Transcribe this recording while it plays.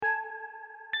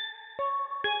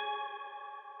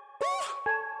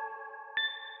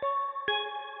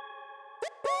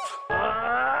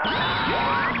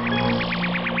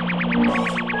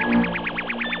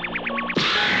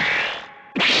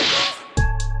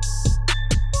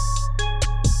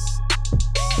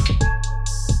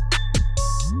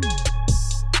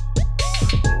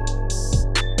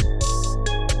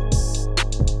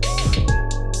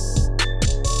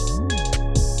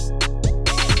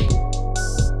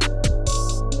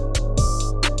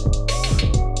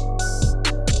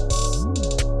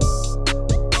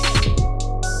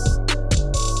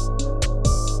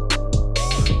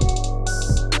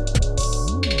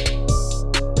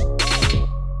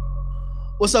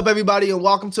What's up, everybody, and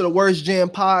welcome to the Worst Gen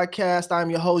Podcast. I'm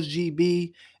your host,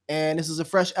 GB, and this is a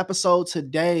fresh episode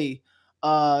today.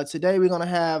 Today, we're going to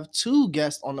have two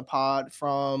guests on the pod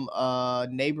from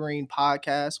neighboring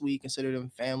podcasts. We consider them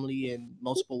family in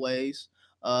multiple ways,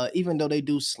 even though they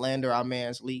do slander our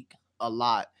man's Leak a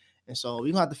lot. And so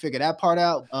we're going to have to figure that part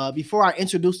out. Before I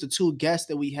introduce the two guests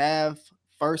that we have,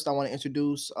 first, I want to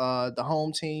introduce the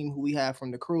home team who we have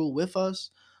from the crew with us.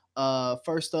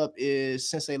 First up is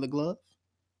Sensei LeGlove.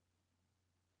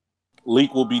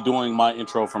 Leak will be doing my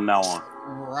intro from now on.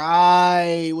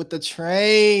 Right, with the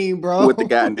train, bro. With the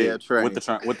goddamn train. With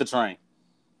the train.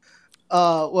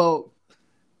 Well,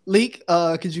 Leak,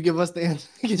 could you give us the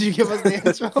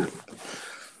intro?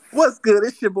 What's good?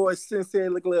 It's your boy Sensei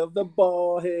LeGlove, the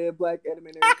bald head black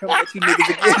animator coming at you niggas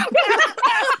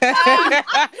again.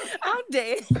 I'm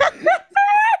dead.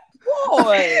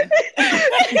 Boy.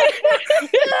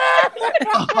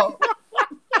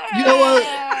 You know what?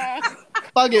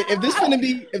 Fuck it. If this finna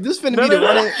be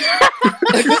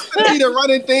the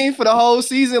running theme for the whole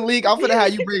season, Leak, I'm finna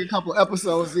have you bring a couple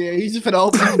episodes in. He's just finna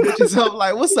open these bitches up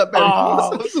like, what's up, baby?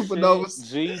 What's up, Supernovas?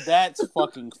 Gee, that's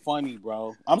fucking funny,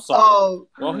 bro. I'm sorry.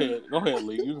 Go ahead,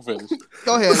 Leak. You can finish.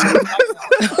 Go ahead,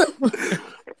 Leak.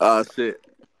 Oh, shit.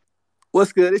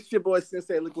 What's good? It's your boy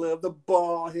Sensei LeGlove, the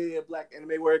bald head black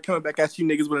anime word coming back at you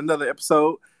niggas with another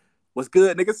episode. What's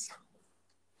good, niggas?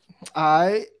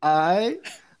 I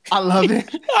love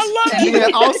it.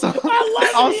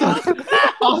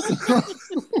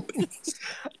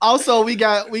 Also, we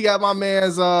got my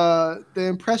man's the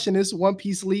impressionist One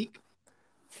Piece Leak.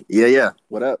 Yeah.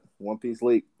 What up? One Piece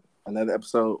Leak. Another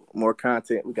episode, more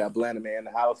content. We got Blanda Man in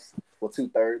the house. Well,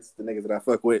 2/3 the niggas that I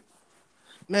fuck with.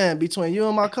 Man, between you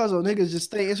and my cousin, niggas just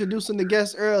stay introducing the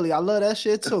guests early. I love that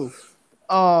shit too.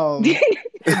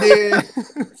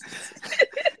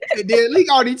 And then Leak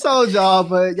already told y'all,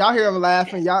 but y'all hear him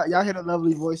laughing. Y'all hear the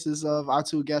lovely voices of our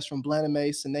two guests from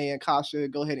Blandame, Sine and Kasha.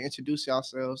 Go ahead and introduce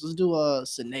yourselves. Let's do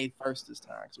Sine first this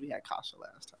time because we had Kasha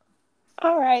last time.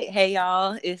 All right. Hey,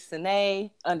 y'all. It's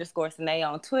Sine _Sine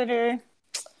on Twitter.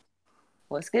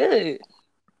 What's good?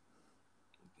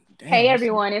 Damn, hey,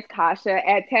 everyone. It's Kasha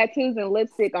at Tattoos and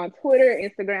Lipstick on Twitter,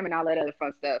 Instagram, and all that other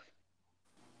fun stuff.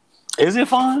 Is it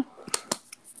fun?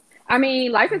 I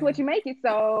mean, life is what you make it,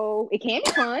 so it can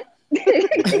be fun.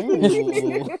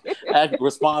 That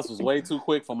response was way too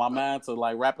quick for my mind to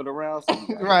like wrap it around. So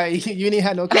right, you didn't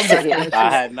have no comeback.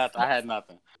 I had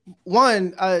nothing.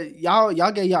 One, y'all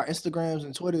gave y'all Instagrams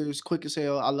and Twitters quick as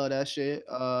hell. I love that shit.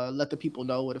 Let the people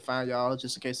know where to find y'all,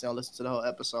 just in case they don't listen to the whole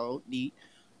episode. Neat.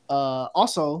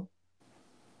 Also,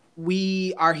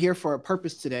 we are here for a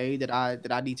purpose today that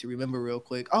I need to remember real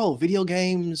quick. Oh, video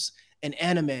games and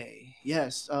anime.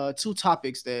 Yes, two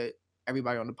topics that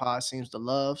everybody on the pod seems to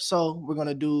love. So we're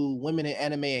gonna do women in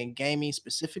anime and gaming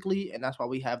specifically, and that's why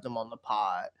we have them on the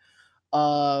pod.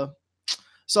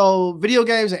 So video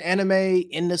games and anime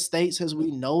in the States as we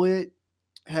know it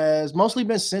has mostly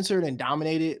been censored and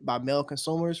dominated by male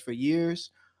consumers for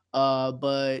years.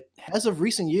 But as of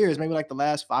recent years, maybe like the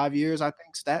last 5 years, I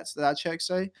think stats that I checked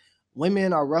say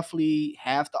women are roughly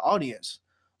half the audience.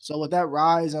 So with that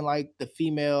rise in like the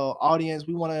female audience,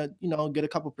 we want to, get a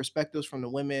couple perspectives from the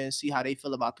women, see how they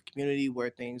feel about the community,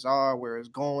 where things are, where it's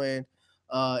going,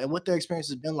 and what their experience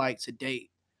has been like to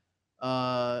date.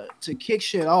 To kick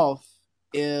shit off,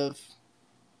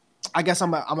 I guess I'm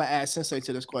gonna add Sensei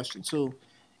to this question too.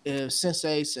 If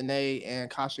Sensei, Sine, and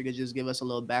Kasha could just give us a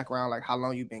little background, like how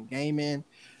long you've been gaming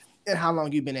and how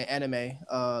long you've been in anime.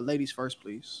 Ladies first,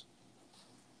 please.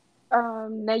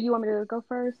 Now you want me to go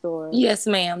first, or? Yes,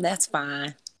 ma'am. That's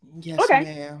fine. Yes,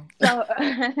 okay.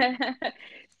 Ma'am.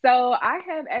 So I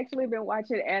have actually been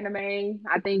watching anime,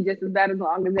 I think just about as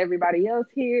long as everybody else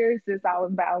here, since I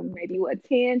was about maybe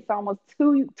 10, so almost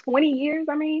 20 years.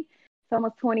 So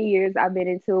almost 20 years I've been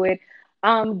into it.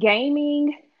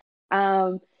 Gaming,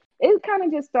 it kind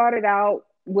of just started out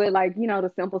with like,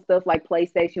 the simple stuff like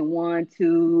PlayStation 1,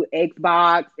 2,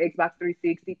 Xbox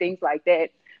 360, things like that.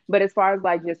 But as far as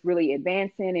like just really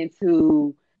advancing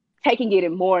into taking it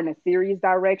in more in a serious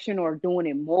direction or doing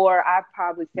it more, I'd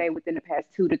probably say within the past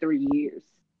 2 to 3 years.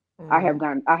 I have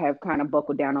kind of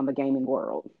buckled down on the gaming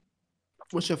world.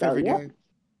 What's your favorite game?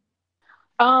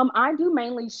 I do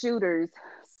mainly shooters.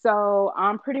 So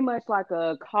I'm pretty much like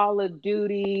a Call of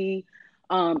Duty,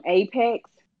 Apex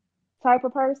type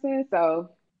of person. So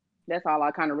that's all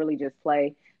I kind of really just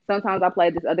play. Sometimes I play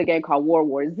this other game called World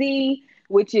War Z,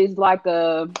 which is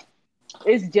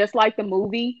it's just like the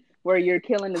movie where you're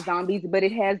killing the zombies, but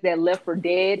it has that Left 4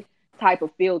 Dead type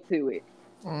of feel to it.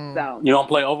 So you don't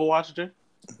play Overwatch, Jay?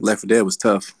 Left 4 Dead was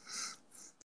tough.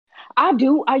 I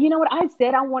do. You know what? I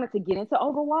said I wanted to get into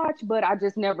Overwatch, but I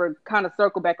just never kind of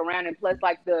circle back around. And plus,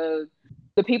 like the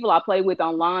people I play with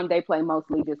online, they play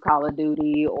mostly just Call of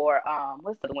Duty or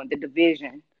what's the other one? The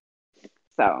Division.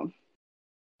 So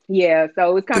yeah,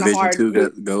 so it's kind of hard.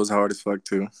 Division 2 goes hard as fuck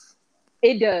too.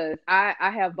 It does. I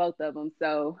have both of them,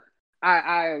 so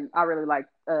I really like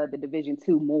the Division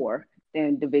 2 more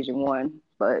than Division 1,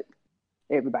 but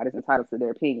everybody's entitled to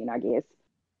their opinion, I guess.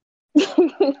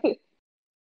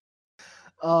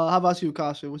 How about you,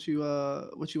 Kasha? What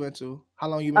you into? How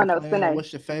long you been playing?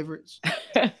 What's your favorites?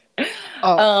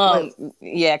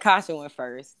 Yeah, Kasha went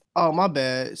first. Oh, my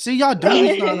bad. See, y'all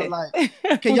doing something like.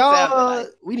 Can y'all?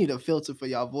 We need a filter for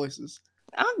y'all voices.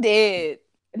 I'm dead.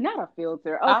 Not a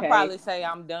filter. Okay. I'll probably say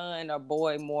I'm done or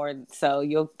boy more, so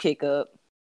you'll pick up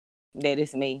that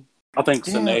it's me. I think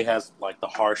Sine has like the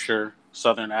harsher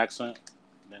Southern accent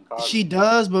than Kasha. She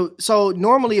does, but so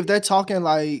normally if they're talking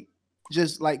like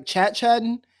just like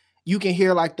chatting, you can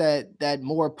hear like that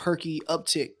more perky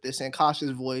uptick that's in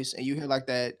Kasha's voice, and you hear like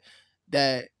that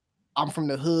I'm from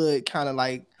the hood kind of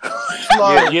like.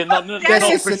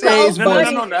 That's for sure. That's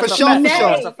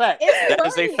a fact. That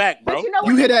is a fact, bro. But you know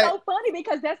what? It's so funny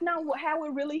because that's not how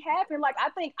it really happened. Like I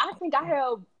think I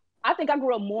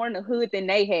grew up more in the hood than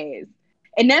they has,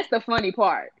 and that's the funny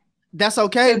part. That's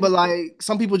okay, but like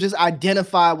some people just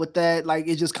identify with that, like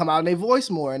it just come out in their voice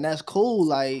more, and that's cool.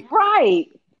 Like right.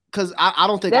 Because I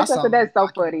don't think that's so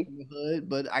funny. From the hood,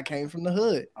 but I came from the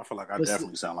hood. I feel like I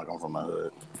definitely sound like I'm from the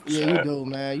hood. Yeah, you do,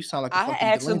 man. You sound like I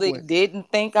actually didn't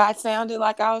think I sounded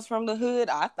like I was from the hood.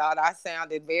 I thought I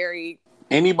sounded very.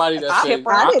 Anybody that said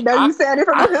I didn't know you sounded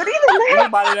from the hood either.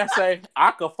 Anybody that say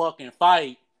I could fucking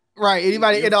fight. Right.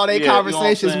 Anybody in all their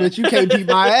conversations, but you can't beat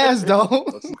my ass though.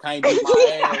 You can't beat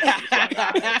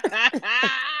my ass.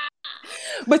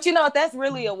 But you know, that's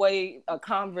really a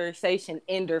conversation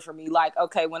ender for me. Like,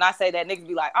 okay, when I say that, niggas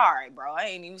be like, all right, bro, I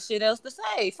ain't even shit else to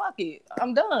say. Fuck it.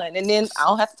 I'm done. And then I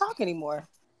don't have to talk anymore.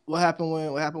 What happened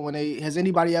when has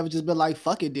anybody ever just been like,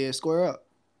 fuck it, did square up?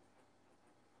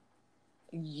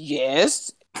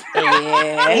 Yes.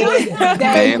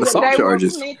 And assault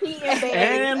charges.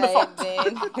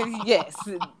 Yes.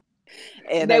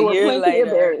 And they were plenty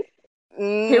embarrassed.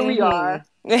 Here we are.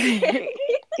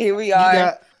 Here we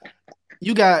are.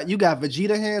 You got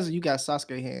Vegeta hands or you got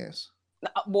Sasuke hands?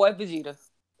 Boy, Vegeta.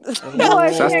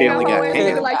 Sasuke only got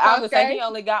hands. I would say he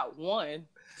only got one.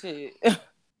 Shit.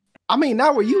 I mean,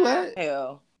 not where you at.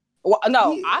 Hell. Well,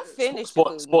 no, I finished.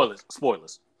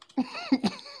 Spoilers.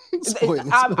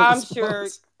 I'm sure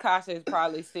Kasha has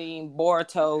probably seen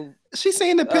Boruto. She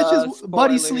seen the pictures,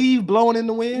 buddy sleeve blowing in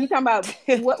the wind. You talking about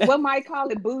what might call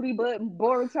it booty butt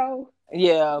Boruto?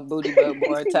 Yeah, booty butt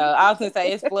Boruto. I was gonna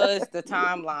say it floods the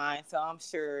timeline, so I'm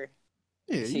sure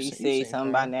she sees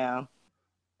something by now.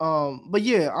 But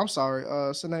yeah, I'm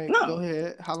sorry. Sine, go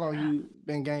ahead. How long you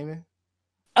been gaming?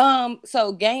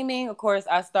 So gaming, of course,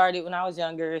 I started when I was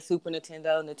younger, Super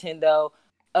Nintendo.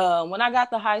 When I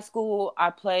got to high school, I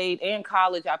played, and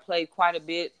college, I played quite a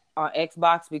bit on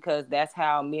Xbox because that's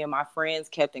how me and my friends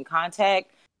kept in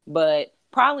contact. But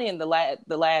probably in the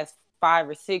last 5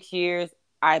 or 6 years,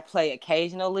 I play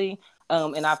occasionally.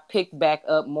 And I picked back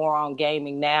up more on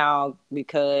gaming now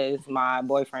because my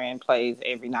boyfriend plays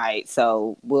every night.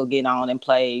 So we'll get on and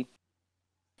play.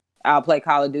 I'll play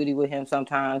Call of Duty with him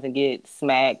sometimes and get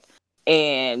smacked.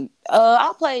 And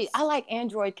I like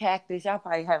Android Cactus. Y'all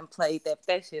probably haven't played that.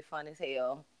 That shit fun as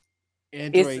hell.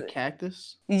 Android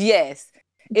Cactus? Yes.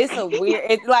 It's a weird.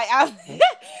 It's like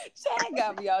Chad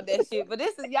got me on that shit, but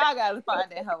y'all gotta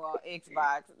find that hoe on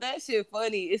Xbox. That shit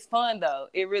funny. It's fun though.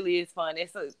 It really is fun.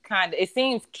 It's a kind of. It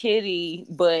seems kiddie,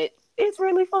 but it's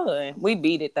really fun. We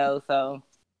beat it though, so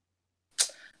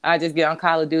I just get on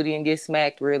Call of Duty and get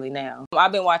smacked really now.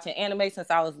 I've been watching anime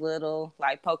since I was little,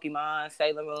 like Pokemon,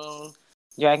 Sailor Moon,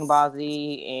 Dragon Ball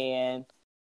Z, and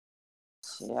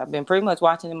shit, I've been pretty much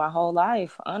watching it my whole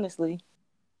life, honestly.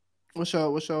 What's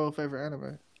your favorite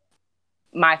anime?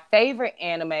 My favorite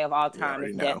anime of all time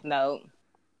is Death Note.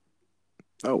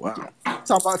 Oh wow!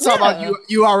 Talk about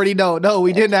you already know. No,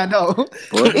 we did not know.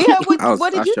 What? Yeah,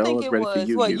 what did you think it was?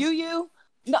 What, Yu Yu?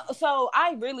 No, so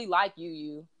I really like Yu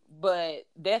Yu, but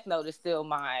Death Note is still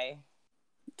my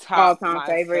top all-time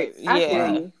favorite.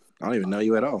 Yeah. I don't even know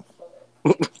you at all.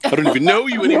 I don't even know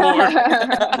you anymore.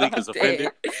 Leak is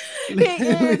offended. He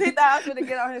is. He thought I was gonna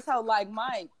get on his hoe like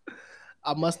Mike.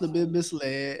 I must have been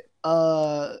misled.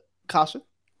 Kasha?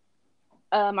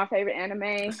 My favorite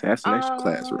anime. Assassination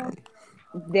Classroom.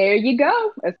 There you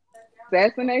go.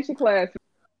 Assassination Classroom.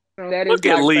 That is Look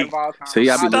at Lee. See,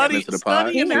 I be listening to the pod.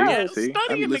 Studying the guests. See,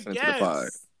 I be listening to the pod.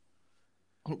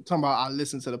 I'm talking about I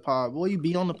listen to the pod. Boy, you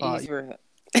be on the pod.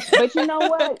 But you know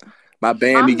what? My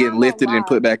band be getting lifted and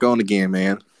put back on again,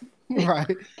 man.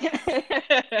 Right.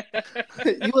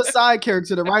 You a side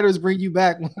character. The writers bring you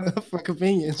back for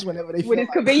convenience whenever they feel when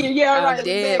it's convenient. Yeah, right.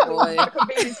 Dead, boy.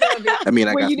 I mean,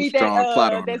 I got you some need strong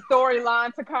plot on that it.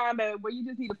 storyline to kind of where you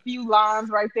just need a few lines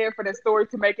right there for that story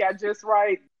to make out just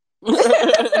right.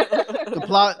 The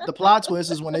plot twist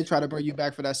is when they try to bring you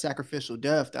back for that sacrificial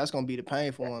death. That's gonna be the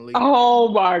painful one, Lee. Oh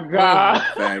my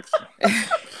god.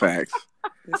 Facts.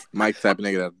 Mike's type of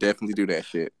nigga that'll definitely do that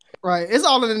shit. Right. It's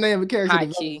all in the name of character High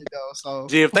development, though. So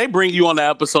Gee, if they bring you on the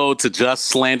episode to just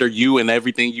slander you and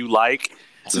everything you like,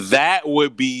 that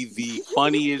would be the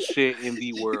funniest shit in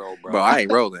the world, bro. Bro, I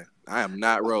ain't rolling. I am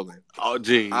not rolling. Oh,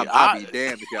 gee. I'll be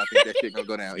damned if y'all think that shit gonna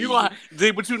go down.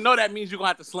 But you know that means you're gonna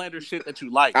have to slander shit that you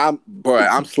like. I'm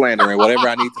slandering whatever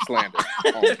I need to slander.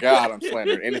 Oh God, I'm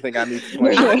slandering anything I need to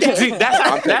slander. Gee, that's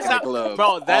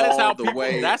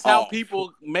how off.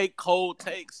 people make cold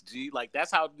takes. G, like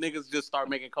that's how niggas just start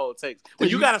making cold takes. When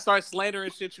you gotta start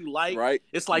slandering shit you like, right?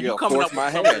 It's like you coming up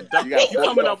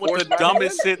with the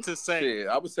dumbest shit to say. Shit,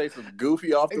 I would say some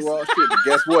goofy off the wall shit, but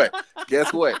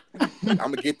guess what? I'm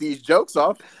gonna get these jokes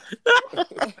off.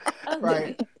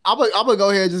 Right. I'm gonna go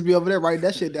ahead and just be over there writing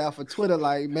that shit down for Twitter.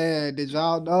 Like, man, did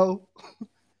y'all know?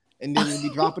 And then we'll be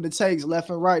dropping the takes left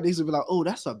and right. These will be like, oh,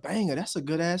 that's a banger. That's a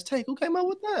good ass take. Who came up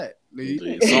with that?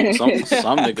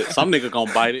 Some nigga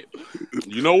gonna bite it.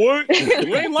 You know what?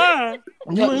 You ain't lying.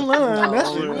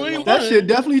 That shit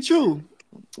definitely true.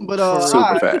 But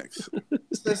super facts.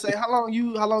 Let's say how long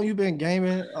you been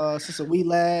gaming since a wee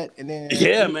lad, and then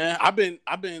yeah, man, I've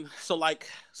been so like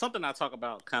something I talk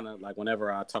about kind of like whenever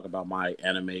I talk about my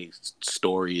anime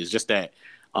story is just that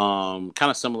kind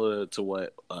of similar to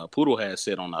what Poodle had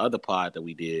said on the other pod that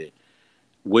we did,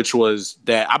 which was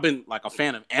that I've been like a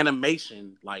fan of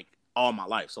animation like all my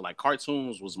life. So like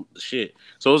cartoons was the shit.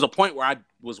 So it was a point where I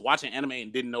was watching anime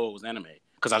and didn't know it was anime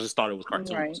because I just thought it was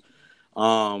cartoons.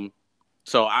 Right.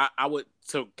 So I would,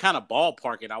 to kind of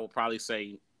ballpark it, I would probably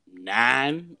say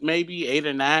 9, maybe 8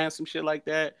 or 9, some shit like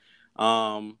that.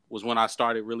 Was when I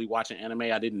started really watching anime.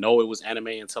 I didn't know it was anime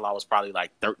until I was probably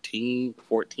like 13,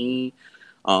 14.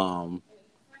 And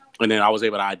then I was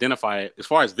able to identify it. As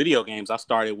far as video games, I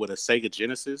started with a Sega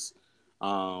Genesis.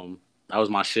 That was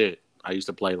my shit. I used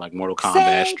to play like Mortal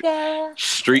Kombat,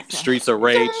 Streets of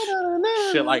Rage,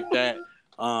 shit like that.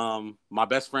 My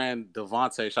best friend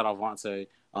Devontae, shout out Devontae.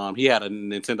 He had a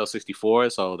Nintendo 64,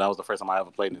 so that was the first time I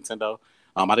ever played Nintendo.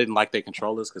 I didn't like their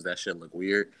controllers because that shit looked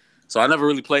weird. So I never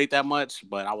really played that much,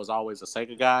 but I was always a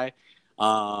Sega guy.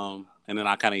 And then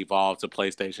I kind of evolved to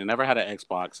PlayStation. Never had an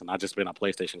Xbox, and I've just been a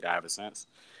PlayStation guy ever since.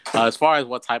 As far as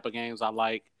what type of games I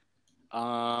like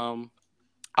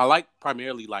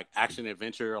primarily like action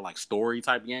adventure or like story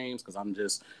type games because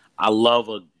I love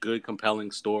a good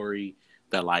compelling story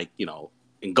that like, you know,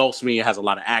 engulfs me. It has a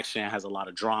lot of action, has a lot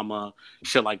of drama,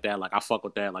 shit like that. Like I fuck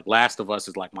with that. Like Last of Us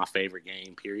is like my favorite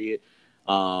game, period.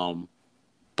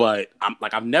 But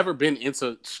I've never been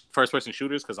into first person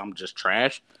shooters because I'm just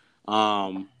trash.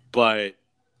 But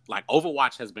like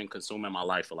Overwatch has been consuming my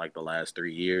life for like the last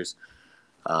 3 years.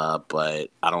 But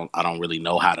I don't really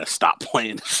know how to stop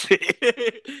playing this shit.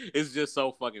 It's just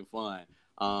so fucking fun.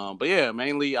 But yeah,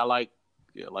 mainly I like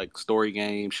story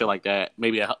games, shit like that.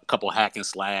 Maybe a couple hack and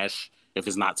slash if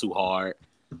it's not too hard.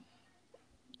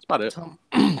 That's about it.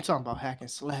 Talking about hack and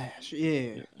slash,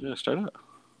 yeah, straight up.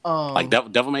 Like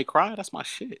Devil May Cry, that's my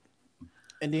shit.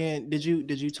 And then did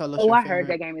you tell us? Oh, I heard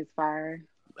that game is fire.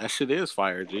 That shit is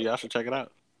fire, G. Y'all should check it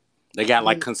out. They got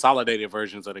like consolidated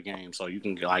versions of the game, so you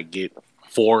can like get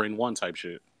 4-in-1 type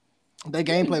shit. That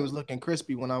gameplay was looking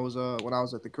crispy when I was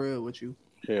at the crib with you.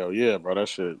 Hell yeah, bro. That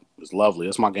shit is lovely.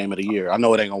 It's my game of the year. I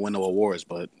know it ain't gonna win no awards,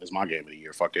 but it's my game of the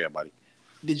year. Fuck everybody.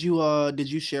 Did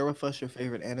you share with us your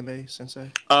favorite anime, Sensei?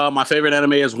 My favorite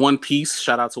anime is One Piece.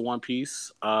 Shout out to One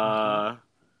Piece. My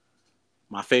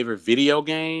favorite video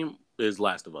game is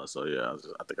Last of Us. So yeah,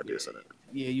 I think I did say that.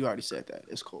 Yeah, you already said that.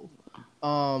 It's cool.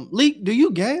 Leek, do you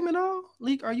game at all?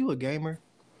 Leek, are you a gamer?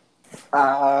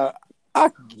 I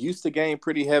used to game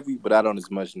pretty heavy, but I don't as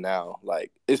much now.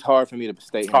 Like it's hard for me to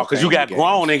stay. Oh, because you got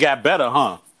grown and got better,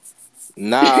 huh?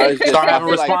 Nah, it's just Start I having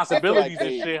feel like responsibilities and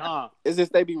they- shit, huh? It's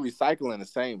just they be recycling the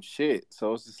same shit,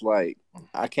 so it's just like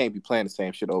I can't be playing the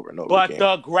same shit over and over But again.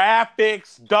 the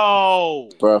graphics, though.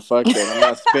 Bro, fuck that. I'm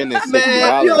not spending $60.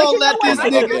 Man, you But don't you let know this what?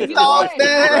 on the nigga updated talk, graphics.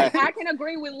 man. I can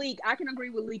agree with Leak. I can agree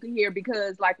with Leak here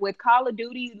because, like, with Call of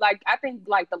Duty, like, I think,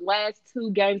 like, the last 2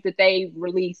 games that they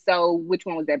released, so which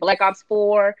one was that? Black Ops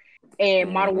 4 and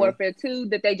Modern Mhm. Warfare 2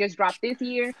 that they just dropped this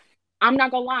year. I'm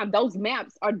not gonna lie, those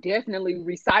maps are definitely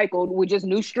recycled with just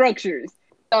new structures.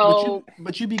 So,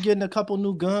 But you be getting a couple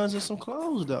new guns and some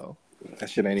clothes though. That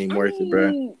shit ain't even I worth it, bro.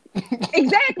 mean,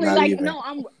 exactly. Not Like, even.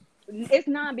 no, it's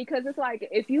not because it's like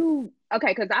if you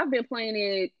because I've been playing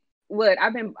it.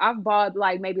 I've bought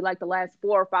like maybe like the last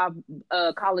 4 or 5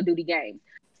 Call of Duty games.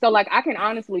 So like I can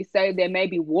honestly say that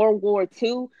maybe World War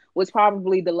II was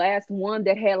probably the last one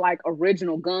that had like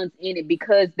original guns in it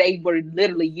because they were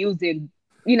literally using,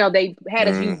 they had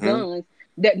us use Mhm. guns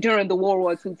that during the World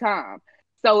War II time.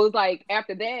 So it's like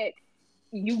after that,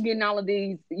 you getting all of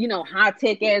these, high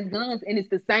tech ass guns, and it's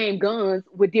the same guns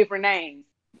with different names.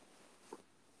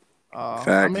 I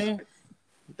Facts. mean,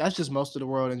 that's just most of the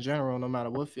world in general, no matter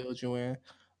what field you're in.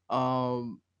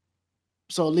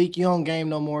 So Leak, you don't game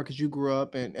no more because you grew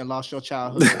up and lost your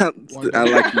childhood. I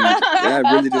like you.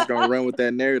 Yeah, really just gonna run with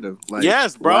that narrative. Like,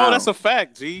 Yes, bro, wow. that's a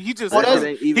fact. G, he just Well, That shit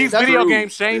ain't even he's video true. game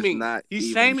It's shaming. not He's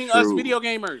even shaming us true. video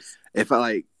gamers. If I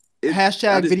like,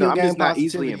 Hashtag video I'm game just not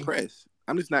easily positivity. impressed.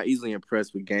 I'm just not easily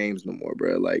impressed with games no more,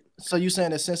 bro. Like, So you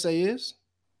saying that Sensei is?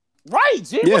 Right,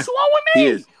 G. Yeah, What's wrong with he me?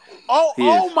 is. Oh, He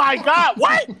oh is. my God!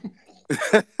 What?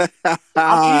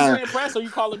 I'm easily impressed. Or you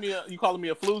calling me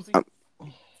a floozy?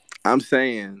 I'm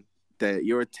saying that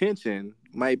your attention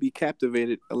might be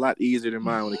captivated a lot easier than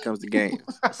mine when it comes to games.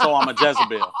 So I'm a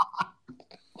Jezebel.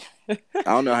 I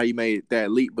don't know how you made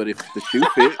that leap, but if the shoe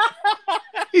fit,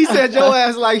 He said your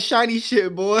ass like shiny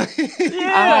shit, boy.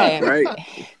 Yeah. right?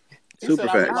 He Super said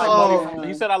I look facts. like Oh. Buddy from,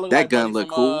 he said I look That like gun Buddy look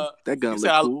from, cool. That gun he look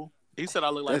said I- cool. He said I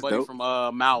look like That's Buddy dope. from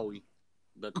Maui,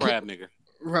 the crab nigga.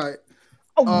 Right.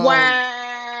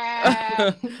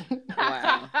 Wow.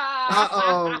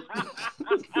 Wow.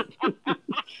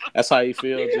 That's how you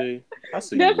feel, G. I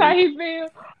see That's you. how Lee. he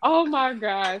feels. Oh my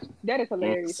gosh, that is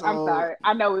hilarious. I'm So- sorry.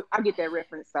 I know I get that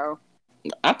reference. So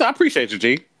I appreciate you,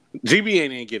 G. GB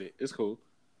ain't get it. It's cool.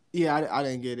 Yeah, I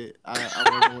didn't get it. I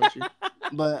wasn't with you.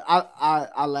 But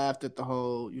I laughed at the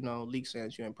whole, Leak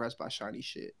saying you're impressed by shiny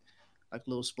shit. Like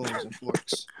little spoons and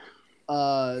forks.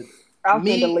 I'll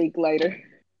Me- send a link later.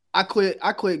 I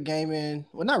quit gaming.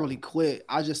 Well, not really quit.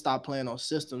 I just stopped playing on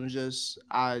systems.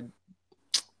 I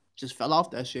just fell off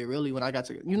that shit really when I got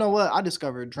to. You know what? I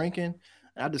discovered drinking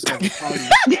and I discovered parties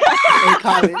in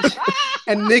college.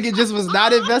 And nigga just was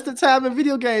not invested time in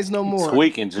video games no more.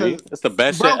 Tweaking, G. That's the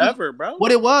best Bro, shit ever, bro.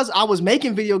 What it was, I was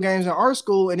making video games in art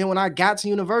school, and then when I got to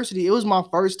university, it was my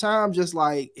first time just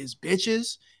like, it's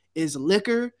bitches, it's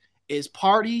liquor, it's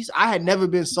parties. I had never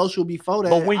been social before that.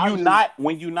 But when I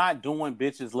you not doing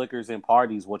bitches, liquors, and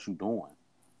parties, what you doing?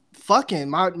 fucking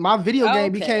my video game Okay.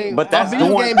 became But that's my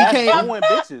video doing game that's became doing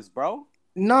bitches, bro.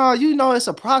 no, it's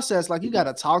a process. Like you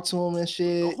gotta talk to them and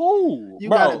shit. Who? You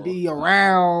bro? gotta be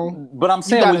around. But I'm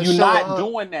saying gotta when you're show not up.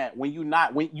 doing that, when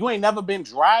you ain't never been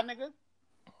dry, nigga.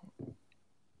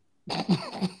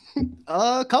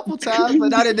 A couple times, but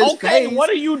not in this Okay, phase. what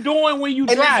are you doing when you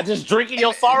And dry? this- Just drinking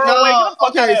your sorrow No, away? Get the fuck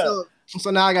okay, out of so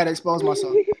now I gotta expose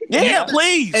myself. here. Yeah,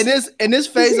 please. In this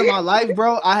phase of my life,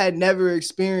 bro, I had never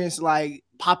experienced like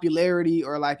popularity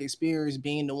or like experienced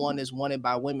being the one that's wanted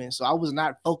by women. So I was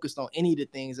not focused on any of the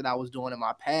things that I was doing in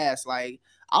my past. Like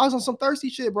I was on some thirsty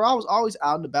shit, bro. I was always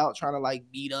out and about trying to like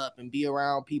meet up and be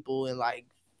around people and like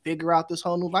figure out this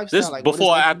whole new lifestyle. This like what it's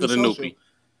before or like to after be the social. Noopy?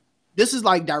 This is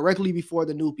like directly before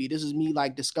the Noopy. This is me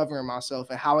like discovering myself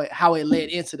and how it led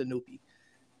into the Noopy.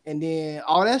 And then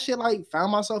all that shit, like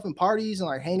found myself in parties and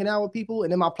like hanging out with people.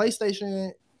 And then my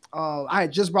PlayStation, I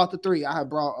had just brought the 3. I had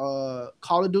brought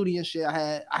Call of Duty and shit.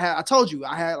 I told you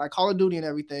I had like Call of Duty and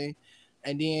everything.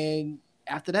 And then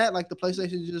after that, like the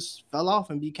PlayStation just fell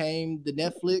off and became the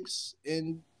Netflix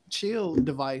and chill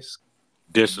device.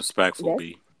 Disrespectful,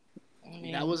 B.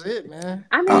 That was it, man.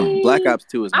 I mean, Black Ops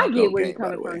 2 is my I get dope where game, you're by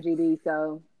the coming way. from, GD.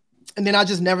 So And then I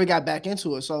just never got back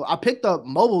into it. So I picked up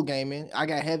mobile gaming. I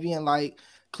got heavy in like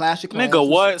Clash of Clans. Nigga,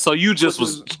 what? So you just which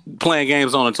was playing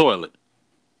games on the toilet?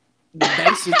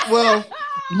 Basic. Well,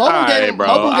 mobile All right, gaming, bro.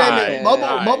 mobile All gaming,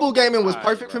 right. mobile gaming was All right,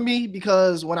 perfect bro. for me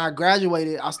because when I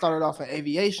graduated, I started off in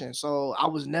aviation. So I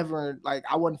was never like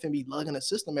I wasn't finna be lugging a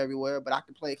system everywhere, but I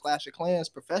could play Clash of Clans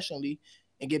professionally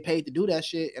and get paid to do that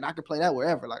shit, and I could play that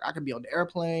wherever. Like I could be on the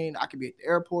airplane, I could be at the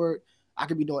airport, I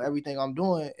could be doing everything I'm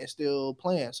doing and still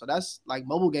playing. So that's like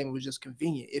mobile gaming was just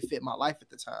convenient. It fit my life at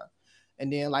the time.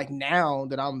 And then like now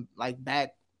that I'm like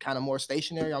back kind of more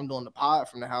stationary, I'm doing the pod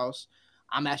from the house.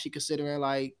 I'm actually considering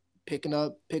like picking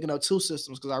up 2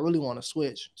 systems because I really want to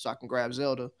switch so I can grab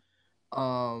Zelda.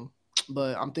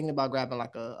 But I'm thinking about grabbing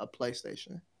like a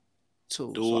PlayStation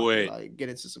 2 so I can like get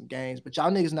into some games. But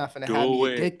y'all niggas not finna have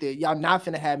me addicted. Y'all not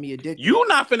finna have me addicted. You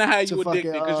not finna have you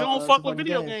addicted because you don't fuck with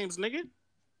video games, nigga.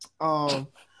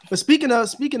 But speaking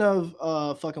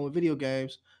of fucking with video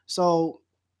games, so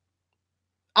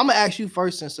I'm gonna ask you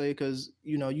first, Sensei, because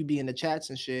you know you be in the chats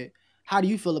and shit. How do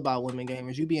you feel about women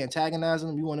gamers? You be antagonizing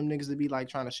them? You want them niggas to be like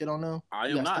trying to shit on them? I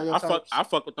am not. I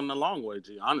fuck with them the long way,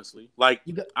 G. Honestly, like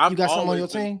you got someone on your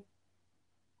team?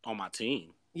 On my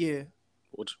team? Yeah.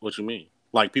 What you mean?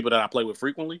 Like people that I play with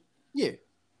frequently? Yeah.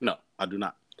 No, I do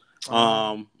not.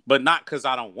 But not because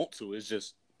I don't want to. It's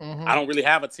just I don't really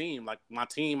have a team. Like my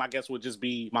team, I guess, would just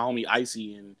be my homie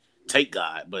Icy and Take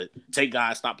God. But Take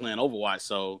God stopped playing Overwatch,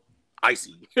 so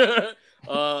Icy.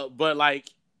 But like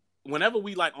whenever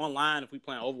we like online, if we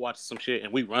playing Overwatch or some shit,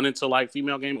 and we run into like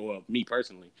female game, or me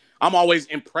personally, I'm always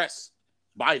impressed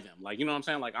by them. Like you know what I'm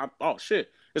saying? Like oh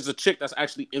shit, it's a chick that's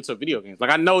actually into video games.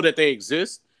 Like I know that they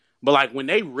exist, but like when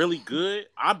they really good,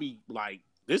 I'll be like,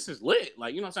 this is lit.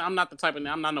 Like you know what I'm saying? I'm not the type of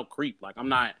I'm not no creep. Like I'm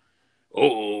not.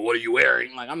 Oh, what are you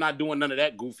wearing? Like I'm not doing none of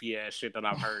that goofy ass shit that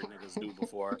I've heard niggas do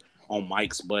before on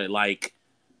mics. But like,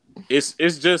 it's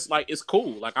just like it's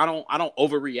cool. Like I don't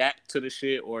overreact to the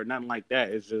shit or nothing like that.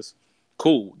 It's just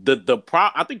cool.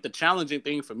 I think the challenging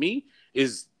thing for me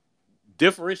is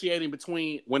differentiating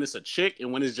between when it's a chick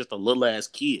and when it's just a little ass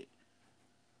kid.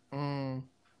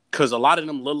 Cause a lot of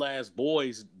them little ass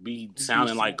boys be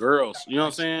sounding like girls. You know what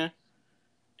I'm saying?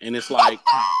 And it's like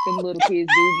them little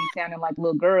kids do be sounding like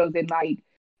little girls, and like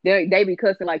they be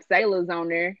cussing like sailors on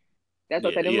there. That's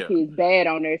what them little kids bad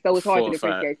on there. So it's hard to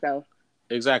differentiate. So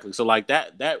exactly. So like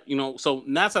that you know. So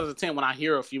 9 out of 10, when I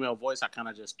hear a female voice, I kind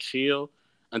of just chill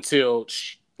until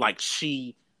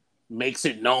she makes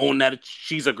it known that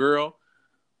she's a girl.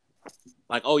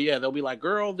 Like oh yeah, they'll be like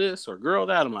girl this or girl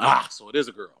that. I'm like so it is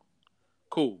a girl.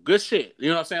 Cool, good shit. You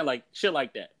know what I'm saying? Like shit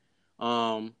like that.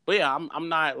 But yeah, I'm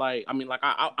not like, I mean, like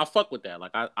I fuck with that.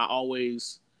 Like I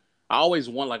always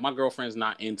want, like my girlfriend's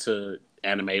not into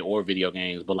anime or video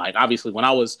games, but like obviously when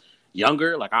I was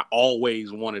younger, like I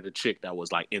always wanted a chick that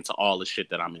was like into all the shit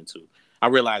that I'm into. I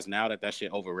realize now that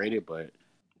shit overrated, but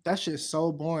that shit's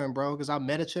so boring, bro. Because I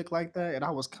met a chick like that and I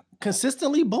was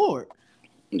consistently bored.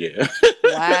 Yeah.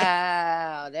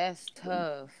 Wow, that's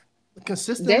tough.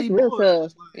 Consistently that's bored. Real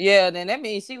tough. Yeah, then that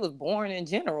means she was born in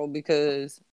general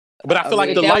because. But I feel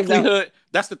like the likelihood,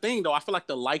 that's the thing though. I feel like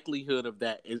the likelihood of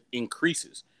that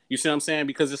increases. You see what I'm saying?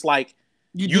 Because it's like,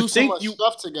 you do so much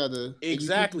stuff together.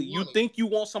 Exactly. You think you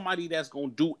want somebody that's going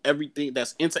to do everything,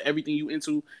 that's into everything you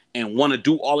into and want to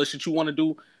do all the shit you want to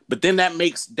do. But then that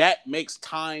makes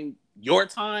time, your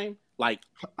time, like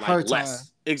less.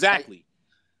 Time. Exactly.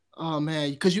 Oh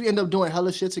man, because you end up doing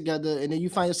hella shit together and then you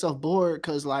find yourself bored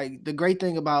because like the great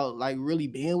thing about like really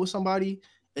being with somebody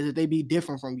is that they be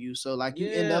different from you. So like you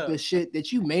end up in shit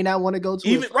that you may not want to go to.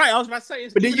 Even right, I was about to say,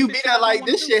 but then you be there like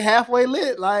this shit halfway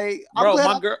lit. Like bro, I'm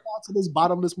glad my girl to this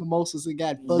bottomless mimosas and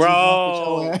got fuzzy.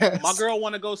 Bro, my girl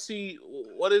want to go see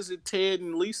what is it, Ted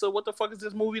and Lisa? What the fuck is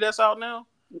this movie that's out now?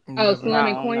 Oh, Slim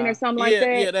and Queen or something like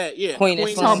that. Yeah, Queen and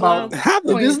Slim.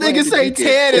 This nigga say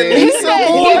Ted and Lisa.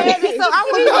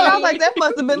 I was like, that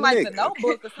must have been like the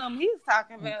Notebook or something he's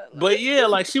talking about. But yeah,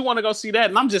 like she want to go see that,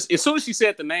 and I'm just as soon as she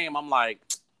said the name, I'm like,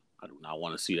 I do not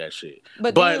want to see that shit.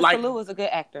 But like, Kalu is a good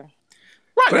actor.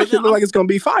 Right, but that shit look like it's gonna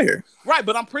be fire. Right,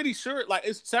 but I'm pretty sure, like,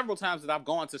 it's several times that I've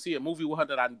gone to see a movie with her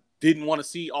that I didn't want to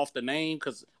see off the name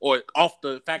or off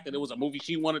the fact that it was a movie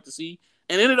she wanted to see,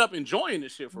 and ended up enjoying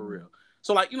this shit for real.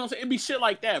 So, like, you know what I'm saying? It'd be shit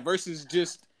like that versus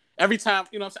just every time,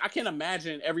 you know what I'm saying? I can't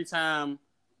imagine every time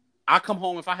I come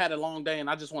home, if I had a long day and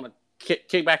I just want to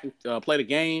kick back and play the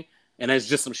game, and there's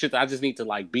just some shit that I just need to,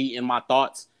 like, be in my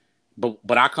thoughts.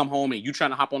 But I come home and you trying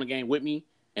to hop on the game with me,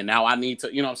 and now I need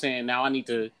to, you know what I'm saying? Now I need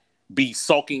to be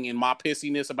sulking in my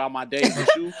pissiness about my day with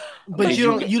you. But you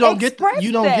don't get to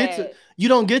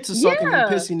sulking in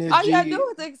pissiness. All you gotta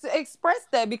do is express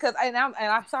that because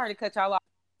I'm sorry to cut y'all off.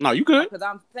 No, you good. Because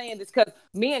I'm saying this because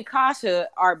me and Kasha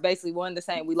are basically one and the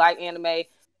same. We like anime,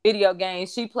 video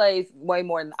games. She plays way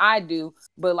more than I do,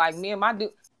 but like me and my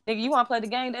dude. Nigga, you want to play the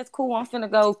game? That's cool. I'm finna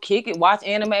go kick it, watch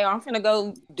anime, or I'm finna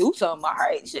go do something. All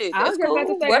right, shit. That's cool.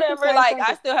 Whatever. Like,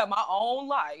 I still have my own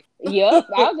life. Yep.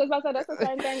 I was just about to say that's the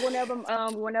same thing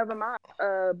whenever my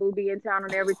boo be in town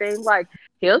and everything. Like,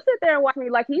 he'll sit there and watch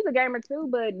me. Like, he's a gamer too,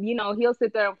 but you know, he'll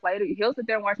sit there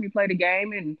and watch me play the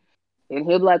game, and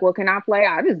he'll be like, "Well, can I play?"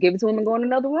 I just give it to him and go in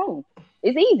another room.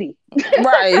 It's easy.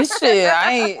 Right, shit.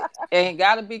 I ain't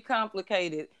gotta be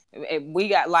complicated. We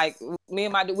got like me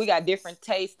and my dude, we got different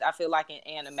tastes. I feel like in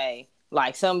anime,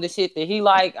 like some of the shit that he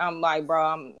like, I'm like, bro,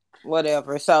 I'm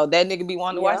whatever. So that nigga be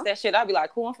wanting to watch that shit. I be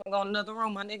like, cool, I'm finna go in another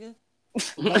room, my nigga.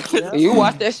 You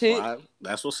watch that shit. Well,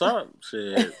 that's what's up.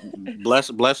 Shit,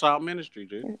 bless our ministry,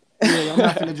 dude. Yeah, I'm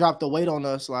not gonna drop the weight on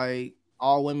us like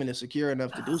all women is secure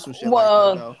enough to do some shit like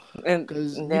that though.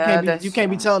 Because you can't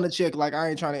be telling the chick like I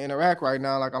ain't trying to interact right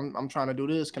now. Like I'm trying to do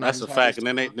this. That's a fact. And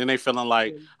then they feeling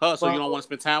like, so you don't want to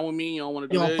spend time with me? You don't want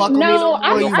to do this? Fuck no,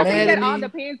 I think that all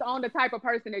depends on the type of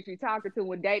person that you talking to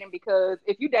when dating. Because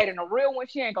if you dating a real one,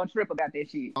 she ain't gonna trip about that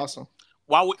shit. Awesome.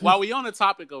 While we on the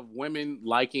topic of women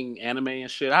liking anime and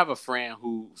shit, I have a friend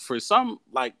who, for some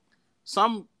I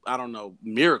don't know,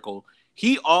 miracle,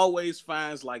 he always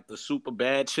finds like the super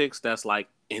bad chicks that's like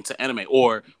into anime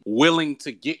or willing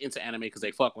to get into anime because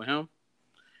they fuck with him.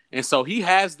 And so he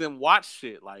has them watch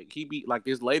shit. Like he be like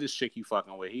this latest chick he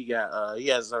fucking with. He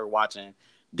has her watching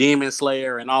Demon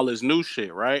Slayer and all this new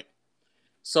shit, right?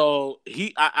 So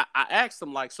I asked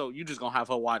him like, so you just gonna have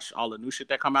her watch all the new shit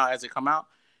that come out as it come out?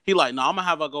 He like, no, I'm gonna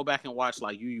have her go back and watch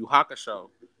like Yu Yu Hakusho,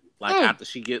 like after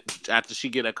she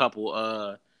get a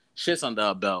couple shits under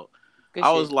her belt. Good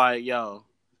I shit. Was like, yo,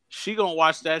 she gonna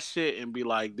watch that shit and be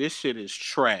like, this shit is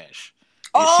trash.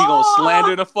 And she gonna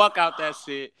slander the fuck out that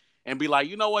shit and be like,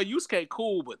 you know what, Yusuke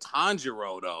cool, but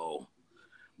Tanjiro though,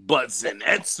 but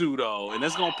Zenitsu though, and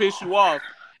it's gonna piss you off.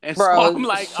 And bro, so I'm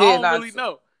like, I don't really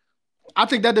know. I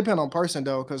think that depends on person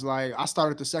though, because like I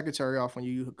started the secretary off on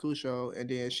Yu Yu Hakusho, and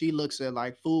then she looks at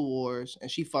like Food Wars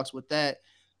and she fucks with that.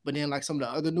 But then like some of the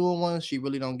other newer ones, she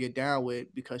really don't get down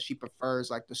with because she prefers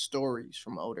like the stories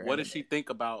from older. What does she think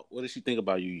about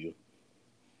Yu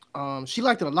Yu? She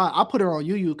liked it a lot. I put her on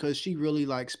Yu Yu because she really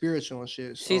like spiritual and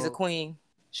shit. So she's a queen.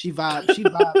 She vibe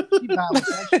with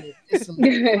that shit. It's some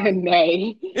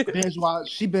Nay.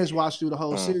 She binge watched through the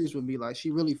whole series with me. Like she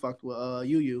really fucked with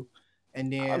Yu Yu.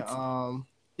 And then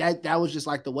that was just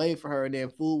like the way for her. And then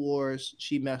Food Wars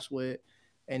she messed with.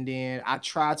 And then I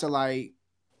tried to like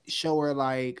show her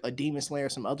like a Demon Slayer,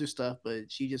 some other stuff, but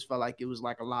she just felt like it was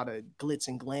like a lot of glitz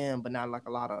and glam, but not like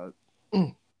a lot of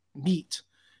meat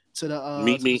to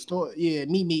the story. Yeah,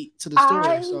 meat to the story.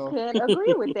 I could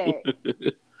agree with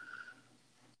that.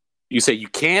 You say you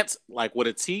can't, like with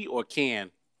a T or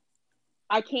can?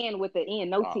 I can with the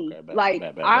N, no T.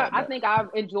 Okay, I think I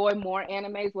enjoy more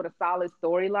animes with a solid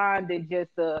storyline than just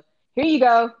here you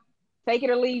go, take it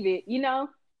or leave it. You know.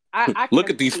 I look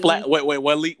at these flat. Wait.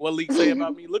 What Leak say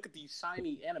about me? Look at these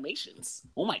shiny animations.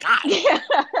 Oh my god.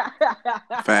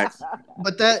 Facts.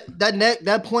 But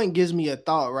that point gives me a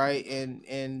thought, right?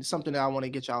 And something that I want to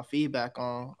get y'all feedback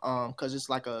on, because it's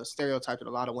like a stereotype that a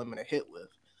lot of women are hit with.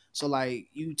 So like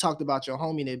you talked about your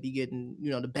homie that be getting,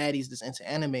 the baddies that's into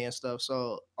anime and stuff.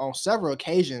 So on several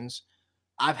occasions,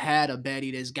 I've had a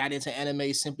baddie that's got into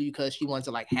anime simply because she wanted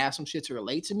to like have some shit to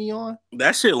relate to me on.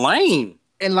 That shit lame.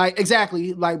 And like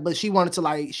exactly, like, but she wanted to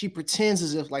like she pretends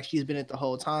as if like she's been it the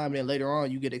whole time, and then later on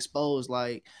you get exposed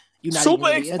like you're not super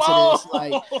even really into this.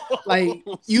 Like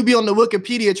you be on the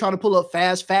Wikipedia trying to pull up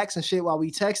fast facts and shit while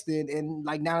we texting, and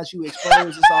like now that you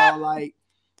exposed, it's all like,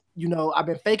 I've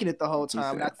been faking it the whole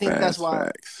time. And I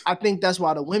think that's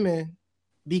why the women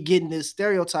be getting this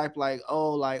stereotype like,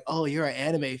 oh, you're an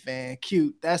anime fan,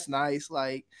 cute, that's nice.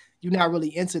 Like you're not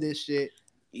really into this shit.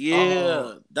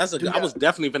 Yeah, I was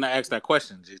definitely gonna ask that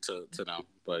question to them.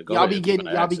 But y'all be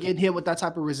getting hit with that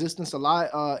type of resistance a lot,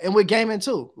 and with gaming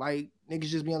too. Like niggas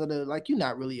just be under the like, you're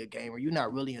not really a gamer, you're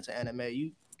not really into anime.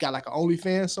 You got like an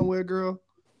OnlyFans somewhere, girl.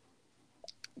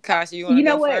 Kasha, you want to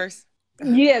go first?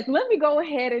 Yes, let me go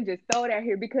ahead and just throw it out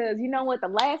here because you know what? The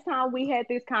last time we had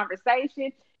this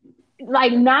conversation,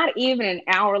 like not even an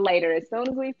hour later, as soon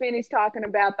as we finished talking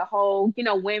about the whole,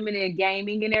 women and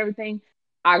gaming and everything,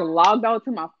 I logged on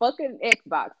to my fucking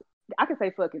Xbox. I can say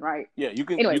fucking, right? Yeah, you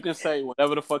can. Anyway. You can say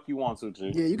whatever the fuck you want to,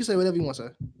 G. Yeah, you can say whatever you want to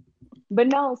say. But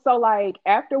no, so like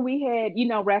after we had,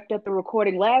 wrapped up the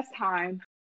recording last time,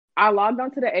 I logged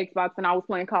onto the Xbox and I was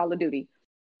playing Call of Duty.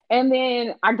 And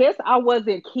then I guess I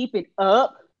wasn't keeping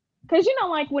up. Because,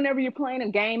 like whenever you're playing a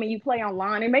game and you play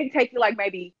online, it may take you like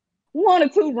maybe 1 or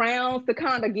 2 rounds to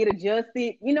kind of get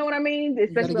adjusted. You know what I mean?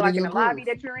 Especially like in the lobby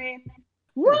that you're in.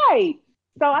 Right.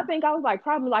 So I think I was like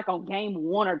probably like on game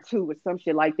 1 or 2 or some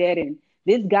shit like that. And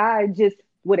this guy just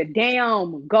with a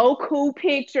damn Goku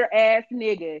picture ass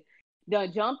nigga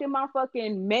done jumped in my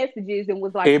fucking messages and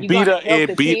was like, it beat the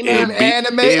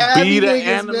anime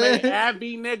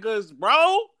Abby niggas,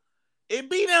 bro. It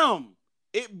beat them.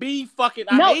 It be fucking.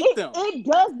 I hate them. It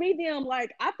does beat them.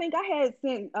 Like I think I had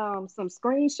sent some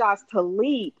screenshots to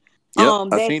Leap Yep, I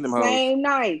that seen them hoes. same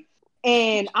night.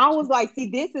 And I was like, see,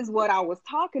 this is what I was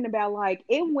talking about. Like,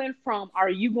 it went from, are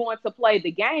you going to play the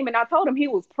game? And I told him he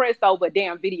was pressed over a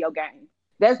damn video game.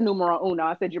 That's numero uno.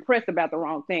 I said, you're pressed about the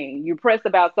wrong thing. You're pressed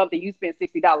about something you spent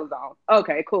 $60 on.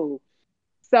 Okay, cool.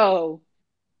 So,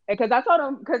 because I told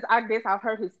him, because I guess I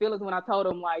hurt his feelings when I told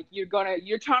him, like, you're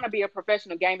trying to be a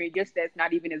professional gamer, your stats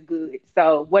not even as good.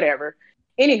 So, whatever.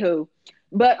 Anywho.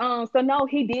 But, so no,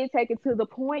 he did take it to the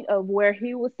point of where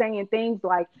he was saying things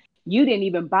like, you didn't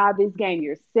even buy this game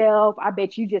yourself. I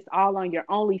bet you just all on your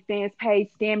OnlyFans page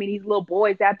scamming these little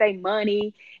boys out their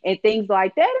money and things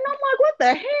like that. And I'm like, what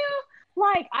the hell?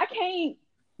 Like, I can't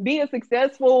be a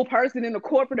successful person in the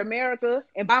corporate America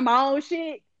and buy my own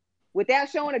shit without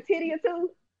showing a titty or two.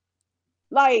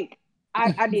 Like,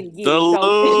 I didn't get The it.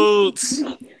 loots.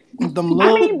 Them I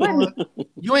little mean, but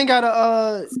you ain't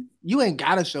gotta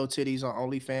show titties on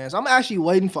OnlyFans. I'm actually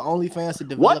waiting for OnlyFans to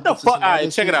develop. What the into fuck? some All other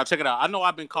right, check it shit. out. Check it out. I know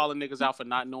I've been calling niggas out for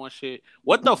not knowing shit.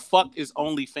 What the fuck is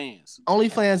OnlyFans?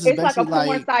 OnlyFans is it's like a basically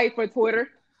porn site for Twitter.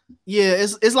 yeah,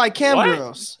 it's like cam What?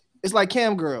 girls. It's like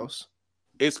cam girls.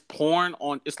 It's porn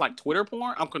on. It's like Twitter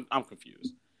porn. I'm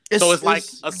confused. So it's like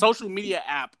a social media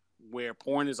app where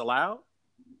porn is allowed.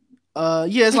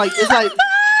 Yeah, it's like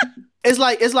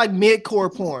it's like mid-core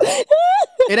porn.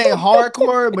 It ain't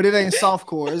hardcore, but it ain't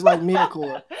softcore. It's like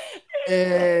mid-core.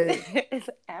 And It's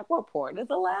aqua porn is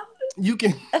allowed. you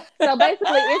can So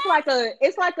basically,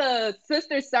 it's like a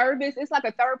sister service. It's like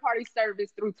a third party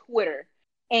service through Twitter.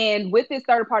 And with this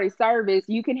third party service,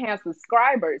 you can have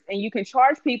subscribers and you can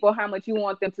charge people how much you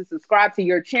want them to subscribe to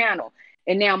your channel.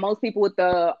 And now most people with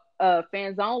the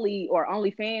fans only or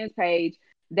OnlyFans page,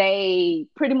 they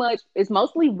pretty much, it's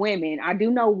mostly women. I do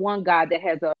know one guy that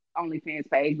has a OnlyFans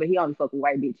page, but he only fuck with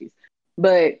white bitches.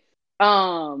 But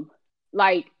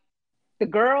like the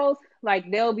girls, like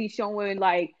they'll be showing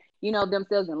like, you know,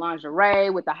 themselves in lingerie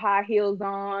with the high heels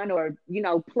on, or, you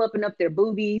know, plumping up their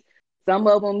boobies. Some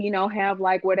of them, you know, have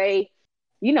like where they,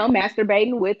 you know,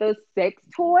 masturbating with a sex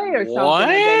toy or something of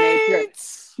that nature.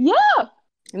 Yeah.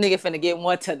 Nigga finna get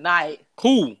one tonight.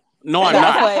 Who? No, I'm I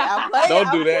not. play, I play, Don't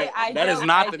I do play, that. I That is joke,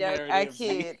 not I the joke,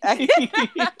 narrative. I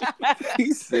kid.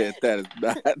 He said that is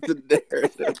not the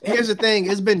narrative. here's the thing,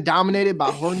 it's been dominated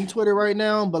by horny Twitter right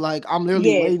now, but like I'm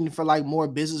literally Yes. waiting for like more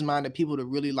business-minded people to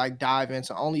really like dive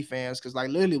into OnlyFans, because like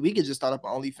literally we could just start up an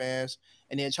OnlyFans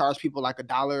and then charge people like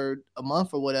 $1 a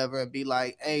month or whatever and be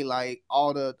like, hey, like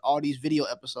all these video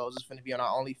episodes is gonna be on our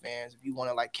OnlyFans. If you want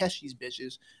to like catch these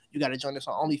bitches, you got to join us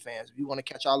on OnlyFans. If you want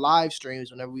to catch our live streams,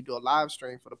 whenever we do a live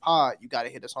stream for the pod, you got to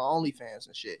hit us on OnlyFans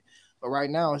and shit. But right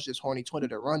now, it's just horny Twitter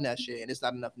to run that shit, and it's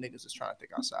not enough niggas that's trying to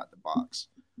think outside the box.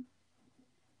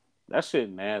 That shit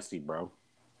nasty, bro.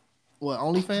 What,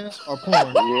 OnlyFans or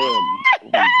porn?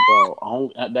 Yeah,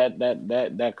 bro.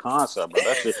 That concept, bro.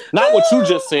 That shit. Not what you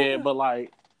just said, but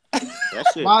like that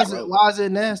shit. Why bro. is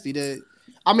it nasty?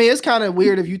 I mean, it's kind of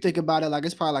weird if you think about it. Like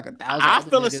it's probably like 1,000. I other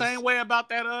feel the niggas. same way about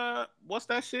that. What's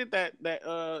that shit? That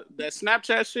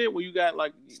Snapchat shit where you got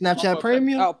like Snapchat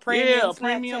Premium. Oh, premium, yeah,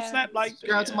 premium Snapchat. Snap. Like,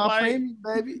 Subscribe to my like, premium,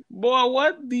 baby. boy,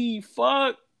 what the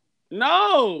fuck?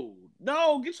 No,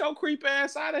 get your creep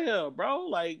ass out of here, bro.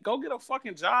 Like, go get a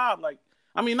fucking job. Like,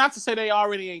 I mean, not to say they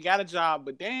already ain't got a job,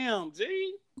 but damn,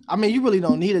 G. I mean, you really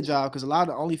don't need a job because a lot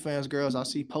of OnlyFans girls I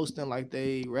see posting like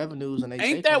they revenues and they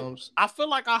Ain't take that? homes. I feel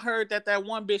like I heard that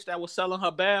one bitch that was selling her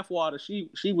bath water, she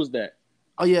was that.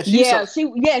 Oh yeah, She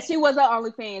was on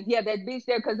OnlyFans. Yeah, that bitch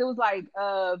there, because it was like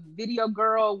video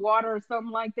girl water or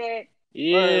something like that.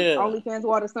 Yeah. Or OnlyFans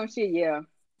water, some shit. Yeah.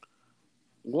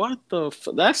 What the?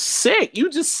 That's sick. You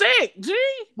just sick, G.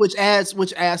 which adds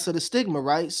to the stigma,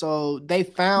 right? So they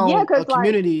found Yeah, 'cause, a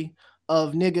community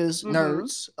of niggas,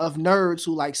 Mhm. nerds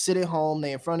who like sit at home,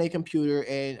 they in front of their computer,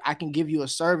 and I can give you a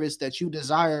service that you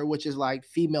desire, which is like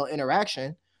female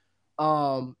interaction.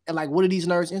 And like, what are these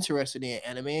nerds interested in?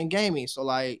 Anime and gaming. So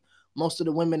like, most of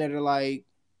the women that are like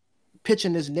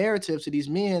pitching this narrative to these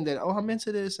men that, oh, I'm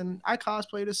into this and I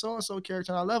cosplay this so and so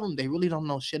character and I love them. They really don't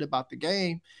know shit about the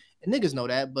game. And niggas know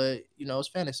that, but you know, it's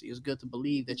fantasy. It's good to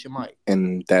believe that you might.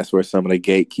 And that's where some of the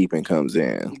gatekeeping comes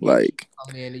in. Like,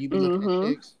 I mean, you be looking at Mhm.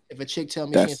 chicks. If a chick tell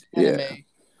me she's That's- anime,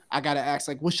 I gotta ask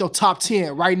like, what's your top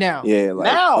 10 right now? yeah,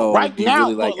 like, now, oh, right do you now,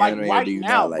 really like like anime or right do you now,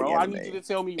 not like bro. I anime? need you to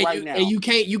tell me And right you, now. and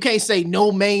you can't say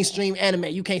no mainstream anime.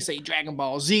 You can't say Dragon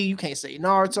Ball Z. You can't say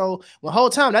Naruto. The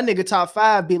whole time that nigga top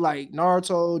 5 be like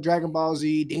Naruto, Dragon Ball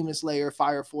Z, Demon Slayer,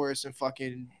 Fire Force, and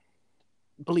fucking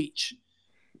Bleach.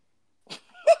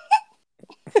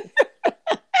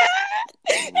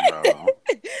 Bro.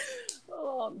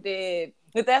 Oh, I'm dead.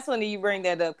 But that's when you bring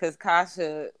that up because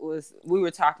Kasha we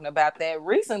were talking about that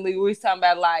recently. We was talking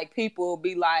about like people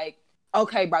be like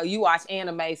okay, bro, you watch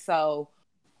anime, so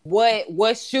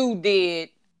what shoe did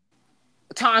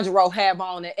Tanjiro have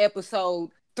on in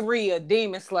episode 3 of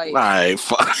Demon Slayer? Right,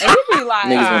 fuck. And you be like,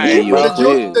 Niggas gonna give you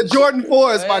a The Jordan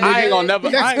 4s, my What? nigga. I ain't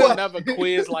gonna Next never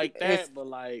quiz like It's- that, but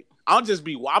like I'm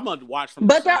gonna watch from.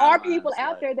 But the there are sidelines, people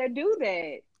out like, there that do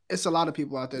that. It's a lot of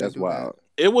people out there That's that do wild.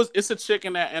 It's a chick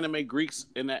in that anime Greeks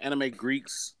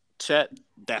chat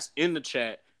that's in the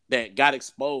chat that got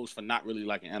exposed for not really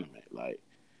liking anime. Like,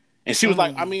 and she was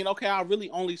like, I mean, okay, I really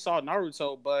only saw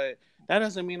Naruto, but that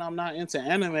doesn't mean I'm not into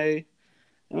anime. And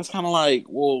it's kind of like,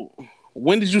 well,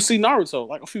 when did you see Naruto?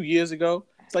 Like a few years ago.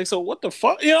 It's like, so what the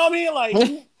fuck? You know what I mean? Like,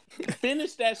 you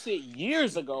finished that shit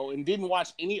years ago and didn't watch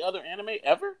any other anime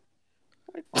ever?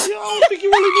 Like, you don't think you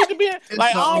really need to be in,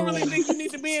 like, I don't really think you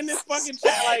need to be in this fucking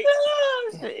chat. Like,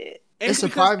 and It's a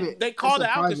because private. They called it's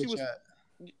her a out because private she was. chat.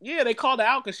 Yeah, they called her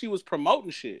out because she was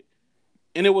promoting shit,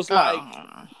 and it was like,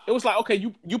 okay,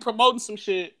 you promoting some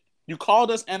shit. You called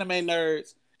us anime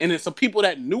nerds, and then some people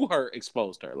that knew her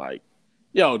exposed her. Like,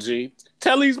 yo, G,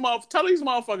 tell these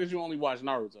motherfuckers you only watch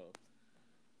Naruto.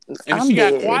 And I'm she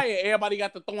got dead. quiet. Everybody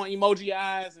got the throwing emoji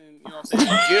eyes and you know what I'm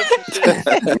saying, gifs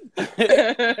and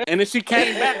shit. And then she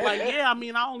came back like, yeah, I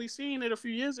mean, I only seen it a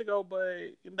few years ago, but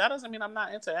that doesn't mean I'm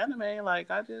not into anime. Like,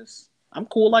 I'm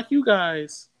cool like you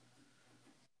guys.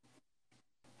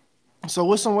 So,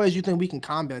 what's some ways you think we can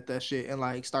combat that shit and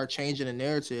like start changing the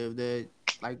narrative that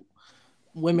like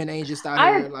women ain't just out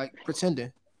here like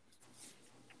pretending?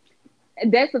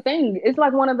 That's the thing. It's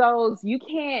like one of those you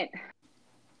can't.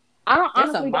 I don't That's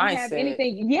a honestly don't have mindset.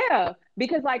 anything. Yeah,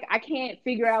 because like I can't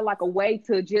figure out like a way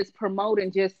to just promote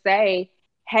and just say,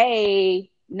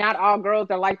 hey, not all girls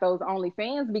are like those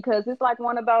OnlyFans, because it's like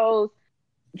one of those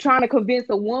trying to convince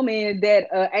a woman that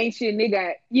ain't shit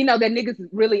nigga, you know, that niggas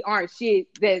really aren't shit,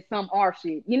 that some are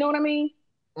shit. You know what I mean?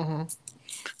 Mm-hmm.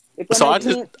 If that So makes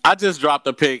sense. I just dropped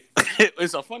a pic.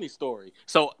 It's a funny story.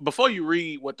 So before you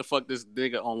read what the fuck this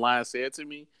nigga online said to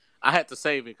me, I had to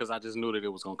save it because I just knew that it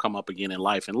was gonna come up again in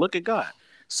life. And look at God.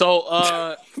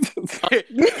 So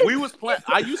we was playing.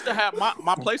 I used to have my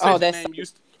PlayStation that's name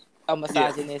used.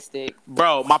 misogynistic.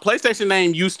 Bro, my PlayStation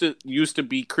name used to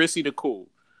be Chrissy the Cool.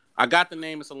 I got the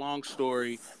name. It's a long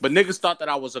story, but niggas thought that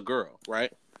I was a girl,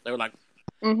 right? They were like,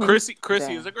 Chrissy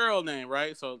Damn. is a girl name,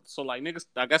 right? So like niggas,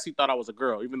 I guess he thought I was a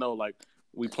girl, even though like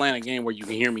we playing a game where you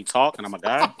can hear me talk and I'm a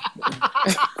guy.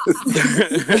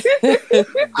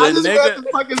 I just got the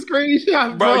fucking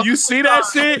screenshot, bro. Bro, you see that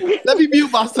shit? Let me mute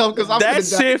myself because I'm That gonna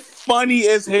die. shit funny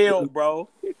as hell, bro.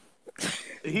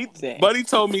 Damn. Buddy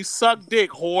told me suck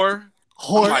dick, whore.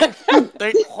 Whore.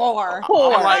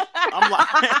 Whore.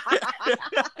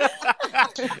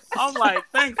 I'm like,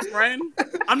 thanks, friend.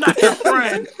 I'm not your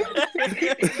friend.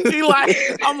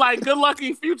 I'm like, good luck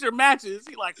in future matches.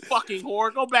 He like, fucking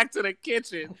whore, go back to the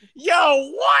kitchen.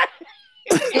 Yo, what?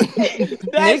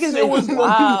 That Niggas shit was is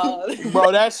wild.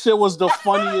 bro. That shit was the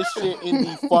funniest shit in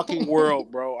the fucking world,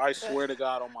 bro. I swear to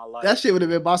God on my life. That shit would have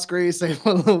been my screensaver for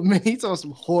a little minute. He told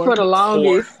some whore. For the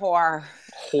longest. Whore.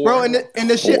 Bro, and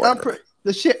the shit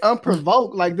the shit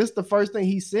unprovoked. Like this the first thing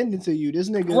he's sending to you. This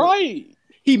nigga, right?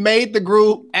 He made the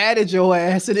group, added your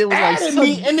ass, and it was Added like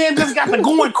me, and then just got to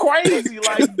going crazy.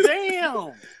 Like,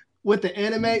 damn. with the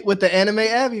anime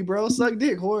Abby, bro, suck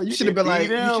dick, whore. You should have been like,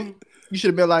 you should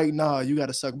have been like, nah, you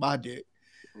gotta suck my dick.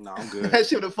 No, I'm good. That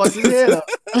should have fucked his head up.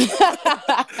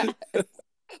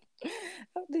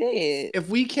 I'm dead. If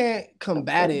we can't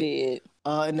combat I'm it,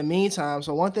 dead. in the meantime,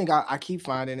 so one thing I keep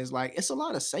finding is like it's a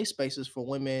lot of safe spaces for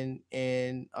women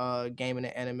in gaming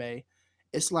and anime.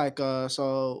 It's like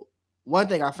so one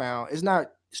thing I found is not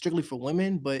strictly for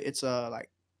women, but it's like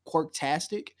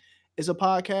Quirktastic is a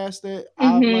podcast that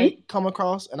I've like come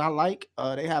across and I like.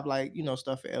 They have like, you know,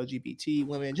 stuff for LGBT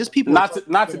women, just people not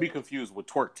to be confused with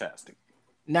Twerktastic.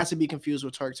 Not to be confused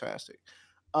with Turktastic.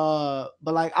 But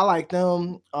like I like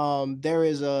them. There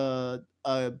is a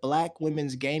Black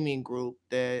women's gaming group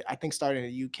that I think started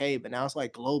in the UK, but now it's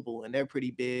like global and they're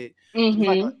pretty big.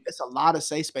 It's a lot of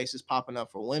safe spaces popping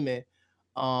up for women.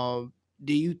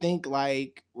 Do you think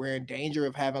like we're in danger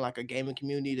of having like a gaming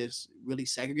community that's really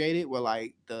segregated where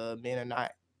like the men are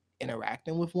not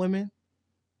interacting with women?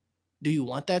 Do you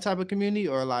want that type of community?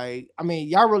 Or like, I mean,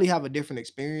 y'all really have a different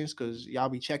experience because y'all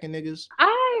be checking niggas.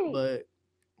 But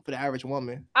for the average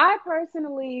woman, I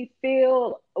personally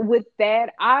feel with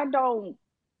that, I'm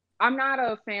not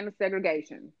a fan of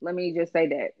segregation. Let me just say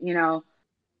that, you know,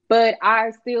 but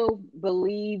I still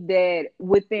believe that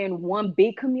within one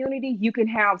big community, you can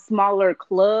have smaller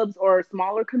clubs or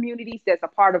smaller communities that's a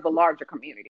part of a larger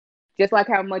community. Just like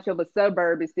how much of a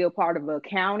suburb is still part of a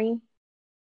county.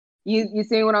 You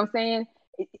see what I'm saying?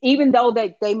 even though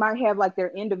they might have like their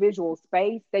individual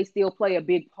space, they still play a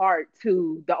big part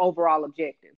to the overall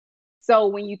objective. So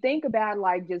when you think about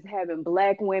like just having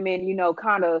Black women, you know,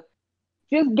 kind of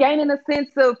just gaining a sense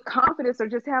of confidence or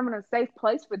just having a safe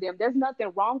place for them, there's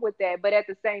nothing wrong with that. But at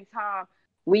the same time,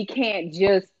 we can't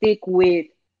just stick with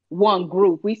one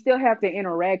group. We still have to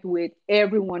interact with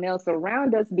everyone else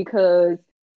around us because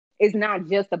it's not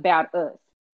just about us.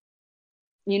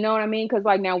 You know what I mean? Because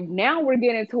like now we're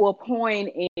getting to a point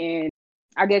in,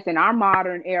 I guess, in our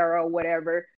modern era or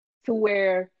whatever, to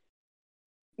where,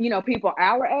 you know, people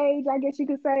our age, I guess you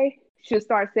could say, should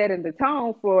start setting the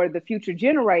tone for the future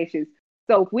generations.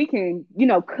 So if we can, you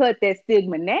know, cut that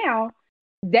stigma now,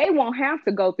 they won't have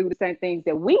to go through the same things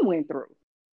that we went through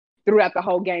throughout the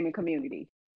whole gaming community.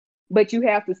 But you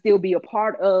have to still be a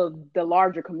part of the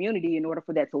larger community in order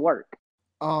for that to work.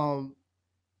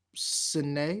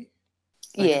 Sine?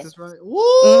 Yeah. That's right.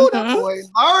 Woo, that boy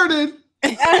learning.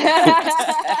 Hey,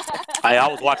 I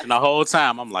was watching the whole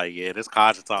time. I'm like, yeah, this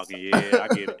Kasha talking. Yeah,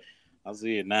 I get it. I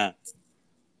see it now.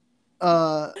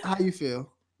 How you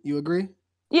feel? You agree?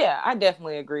 Yeah, I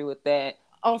definitely agree with that.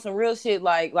 On some real shit,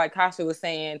 like Kasha was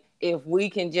saying, if we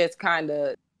can just kind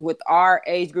of, with our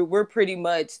age group,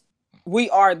 we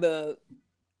are the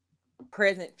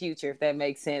present future, if that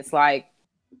makes sense. Like,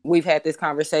 we've had this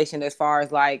conversation as far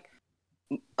as like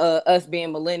us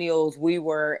being millennials, we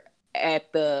were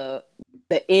at the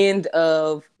end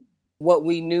of what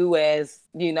we knew as,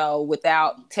 you know,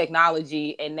 without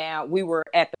technology, and now we were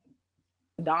at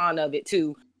the dawn of it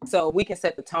too. So we can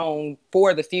set the tone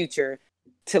for the future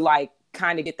to like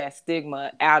kind of get that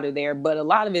stigma out of there. But a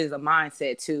lot of it is a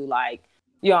mindset too. Like,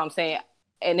 you know what I'm saying?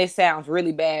 And it sounds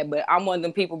really bad, but I'm one of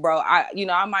them people, bro.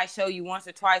 I might show you once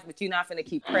or twice, but you're not gonna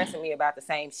keep pressing me about the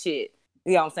same shit.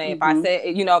 You know what I'm saying? Mm-hmm. If I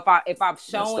said, you know, if I'm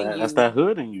showing you, that's that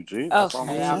hood in you, G. That's all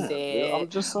okay, I'm I'm saying. dead. Yeah, I'm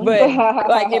just saying. But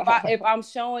like, if I'm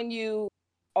showing you,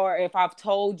 or if I've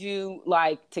told you,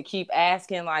 like, to keep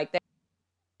asking, like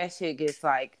that shit gets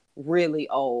like really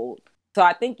old. So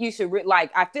I think you should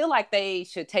I feel like they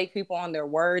should take people on their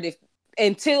word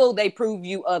until they prove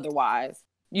you otherwise.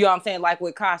 You know what I'm saying? Like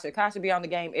with Kasha be on the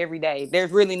game every day.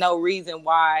 There's really no reason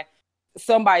why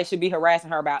somebody should be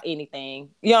harassing her about anything.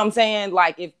 You know what I'm saying?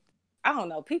 Like, if I don't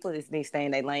know, people just need to stay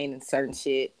in their lane and certain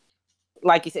shit.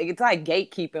 Like you said, it's like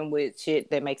gatekeeping with shit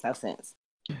that makes no sense.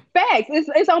 Facts.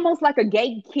 It's almost like a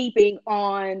gatekeeping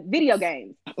on video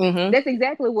games. Mm-hmm. That's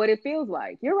exactly what it feels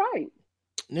like. You're right.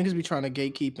 Niggas be trying to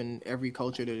gatekeep in every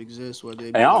culture that exists, whether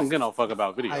it be Hey, I don't give no fuck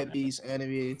about video hype games. beats,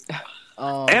 anime.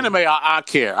 Anime, I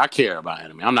care. I care about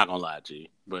anime. I'm not gonna lie to you.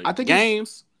 But I think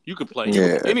games, you could play.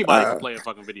 Yeah, anybody can play a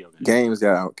fucking video game. Games,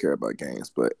 yeah, I don't care about games.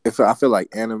 But if I feel like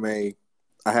anime,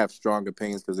 I have strong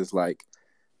opinions because it's like,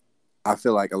 I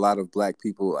feel like a lot of Black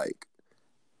people, like,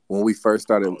 when we first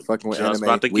started fucking with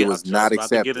anime, we was not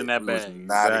accepted. We was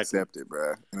not accepted,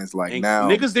 bro. And it's like, and now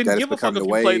niggas didn't that give a fuck if you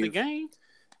played the game.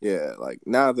 Yeah, like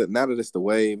now that it's the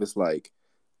wave, it's like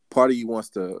part of you wants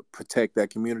to protect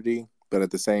that community, but at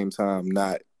the same time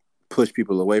not push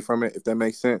people away from it, if that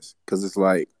makes sense. Because it's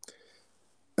like,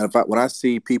 when I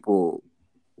see people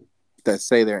that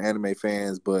say they're anime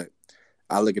fans, but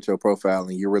I look at your profile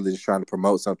and you're really just trying to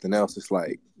promote something else, it's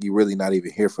like you're really not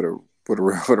even here for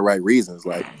the right reasons.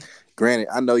 Like, granted,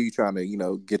 I know you trying to, you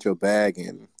know, get your bag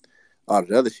and all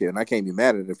the other shit, and I can't be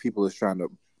mad at it if people is trying to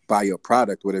buy your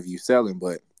product, whatever you selling,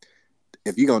 but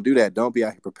if you're going to do that, don't be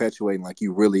out here perpetuating like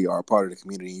you really are a part of the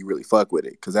community and you really fuck with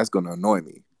it, because that's going to annoy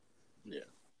me. Yeah.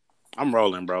 I'm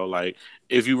rolling, bro. Like,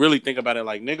 if you really think about it,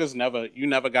 like, you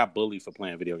never got bullied for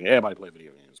playing video games. Everybody play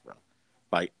video games, bro.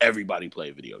 Like, everybody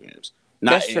played video games.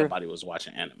 Not everybody was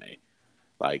watching anime.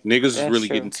 Like, niggas is really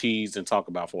getting teased and talked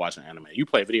about for watching anime. You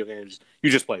play video games,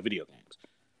 you just play video games.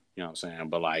 You know what I'm saying?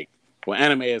 But, like, with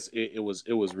anime, it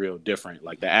was real different.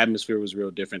 Like, the atmosphere was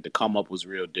real different. The come up was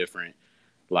real different.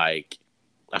 Like,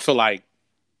 I feel like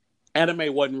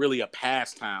anime wasn't really a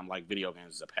pastime like video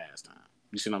games is a pastime.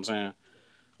 You see what I'm saying?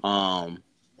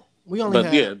 We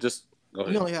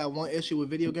only had one issue with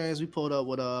video games. We pulled up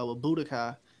with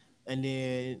Budokai, and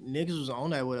then niggas was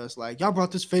on that with us. Like, y'all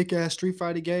brought this fake ass Street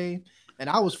Fighter game, and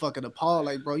I was fucking appalled.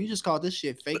 Like, bro, you just called this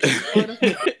shit fake Street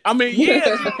Fighter? I mean,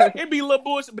 yeah, it'd be a little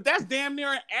bullshit, but that's damn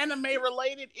near an anime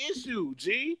related issue,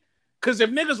 G. Because if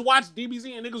niggas watched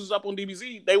DBZ and niggas was up on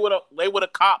DBZ, they would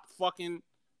have copped fucking,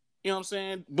 you know what I'm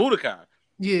saying, Budokai.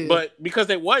 Yeah. But because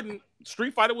they wasn't,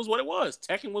 Street Fighter was what it was.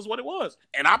 Tekken was what it was.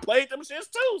 And I played them shits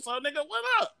too. So nigga,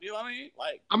 what up? You know what I mean?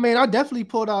 Like, I mean, I definitely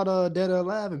pulled out Dead or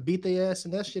Alive and beat their ass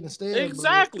and that shit instead.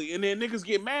 Exactly. But... And then niggas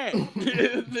get mad.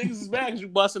 Niggas is mad because you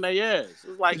busting their ass.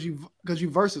 It's like because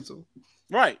you versatile.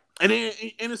 Right. And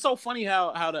it's so funny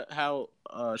how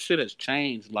shit has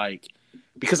changed. Like,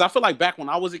 because I feel like back when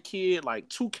I was a kid, like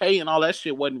 2K and all that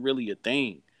shit wasn't really a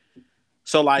thing.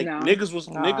 So like niggas was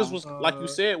like you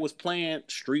said was playing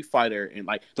Street Fighter and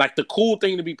like the cool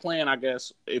thing to be playing, I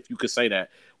guess, if you could say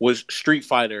that, was Street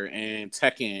Fighter and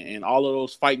Tekken and all of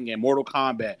those fighting games, Mortal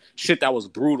Kombat, shit that was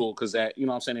brutal because that, you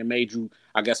know what I'm saying, it made you,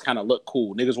 I guess, kind of look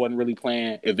cool. Niggas wasn't really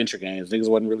playing adventure games. Niggas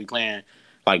wasn't really playing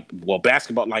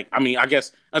basketball. Like, I mean, I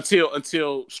guess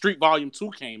until Street Volume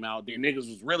 2 came out, then niggas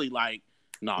was really like,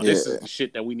 no, this is the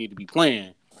shit that we need to be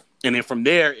playing. And then from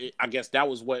there, I guess that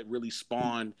was what really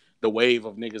spawned the wave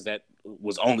of niggas that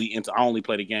was only into. I only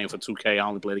play the game for 2K. I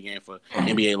only play the game for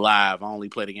NBA Live. I only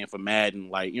play the game for Madden.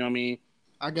 Like, you know what I mean?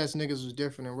 I guess niggas was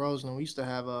different in Roseland. We used to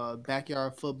have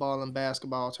backyard football and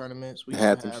basketball tournaments. We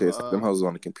had some shit. Them hoes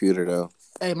on the computer though.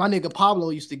 Hey, my nigga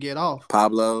Pablo used to get off.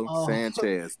 Pablo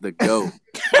Sanchez, the GOAT.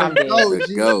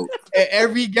 The GOAT. At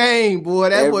every game, boy.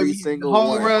 That every single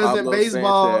home runs Pablo in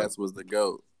baseball. Sanchez was the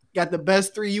GOAT. Got the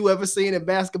best 3 you ever seen in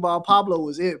basketball. Pablo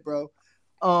was it, bro.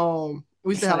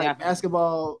 We used to have like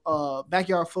basketball,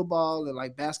 backyard football, and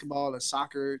like basketball and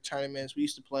soccer tournaments. We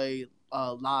used to play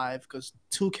live because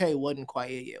 2K wasn't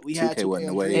quite it yet. We had 2K wasn't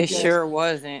the way. It sure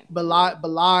wasn't. But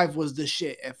live was the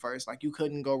shit at first. Like, you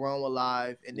couldn't go wrong with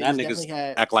live. And that niggas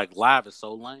act like live is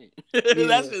so lame.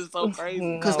 That shit is so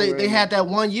crazy. Because they had that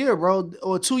 1 year, bro,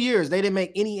 or 2 years. They didn't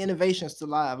make any innovations to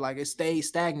live. Like, it stayed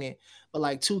stagnant. But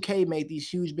like 2K made these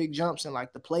huge big jumps in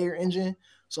like the player engine.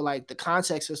 So like the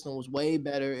contact system was way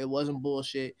better. It wasn't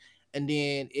bullshit. And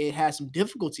then it had some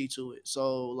difficulty to it.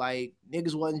 So like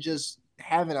niggas wasn't just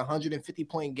having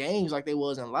 150-point games like they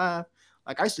was in live.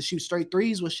 Like, I used to shoot straight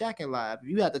threes with Shaq in live. If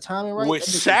you had the timing right. With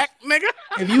Shaq, nigga?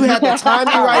 If you had the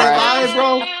timing right live,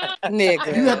 bro. Nigga.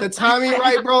 If you had the timing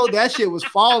right, bro, that shit was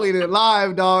falling in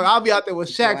live, dog. I'll be out there with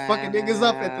Shaq fucking niggas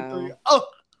up at the three. Oh.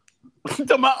 Not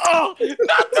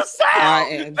the sound. I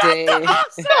am dead.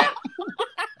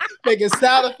 Making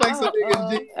sound effects of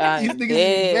niggas. These niggas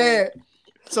is mad.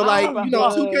 So like, you know,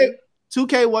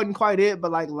 2K wasn't quite it, but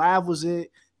like live was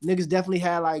it. Niggas definitely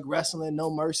had like wrestling,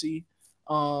 No Mercy.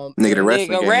 Nigga, the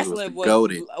wrestling was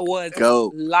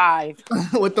GOAT. Live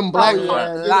with them black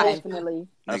live. Definitely.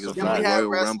 Niggas definitely had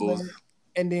wrestling.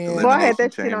 And then boy, I had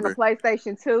that shit on the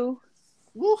PlayStation 2.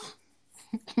 Woof.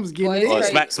 Was getting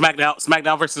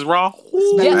SmackDown versus Raw.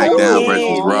 SmackDown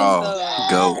versus Raw.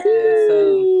 Go.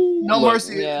 No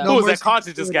Mercy. Yeah. No Who was Mercy. that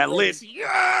concert just got lit?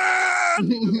 Yeah.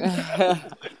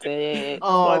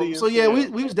 So yeah,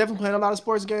 we was definitely playing a lot of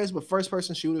sports games, but first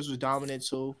person shooters was dominant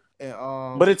too.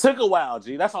 And, but it took a while,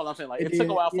 G. That's all I'm saying. Like, it took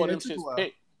a while for them shits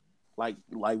pick. Like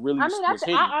really. I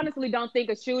mean, I honestly don't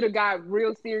think a shooter got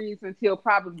real serious until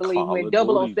probably when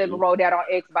 007 rolled out on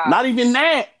Xbox. Not even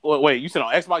that. Wait, you said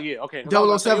on Xbox? Yeah, okay.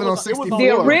 007 on 64. The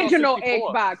original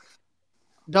Xbox.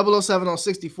 007 on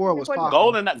 64 was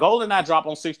popping. GoldenEye dropped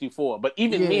on 64, but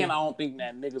even then, I don't think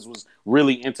that niggas was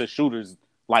really into shooters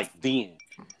like then.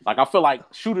 Like, I feel like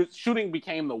shooting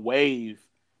became the wave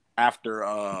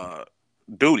after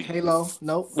Duty. Halo.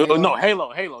 Nope. No,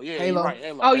 Halo. Yeah, Halo. Right.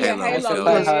 Halo. Oh yeah,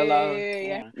 Halo.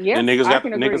 Yeah. And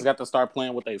niggas got to start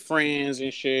playing with their friends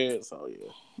and shit. So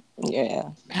yeah.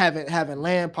 Having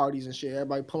LAN parties and shit.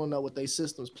 Everybody pulling up with their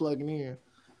systems, plugging in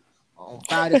on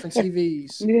 5 different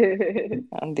TVs.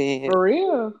 I'm dead. For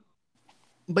real.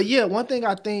 But yeah, one thing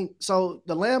I think, so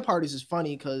the LAN parties is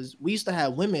funny because we used to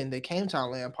have women that came to our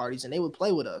LAN parties and they would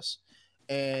play with us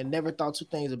and never thought two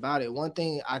things about it. One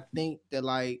thing I think that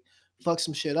like fuck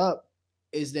some shit up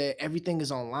is that everything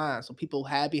is online. So people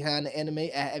hide behind the anime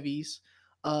avies.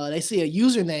 They see a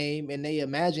username and they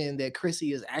imagine that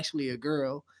Chrissy is actually a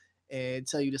girl and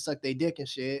tell you to suck their dick and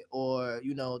shit. Or,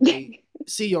 you know, they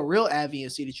see your real Avi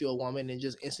and see that you're a woman and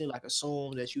just instantly like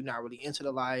assume that you're not really into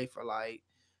the life or like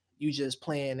you just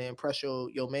playing to impress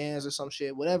your mans or some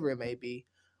shit, whatever it may be.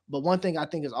 But one thing I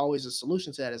think is always a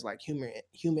solution to that is like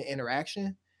human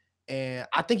interaction. And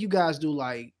I think you guys do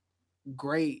like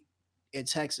great in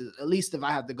Texas, at least if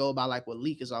I have to go by like what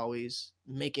Leak is always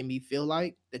making me feel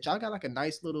like, that y'all got like a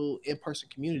nice little in-person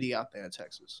community out there in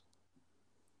Texas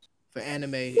for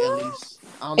anime, at least.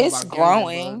 I don't know it's about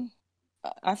growing. gaming,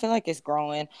 I feel like it's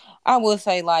growing. I will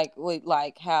say like with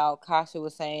like how Kasha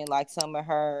was saying, like some of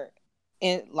her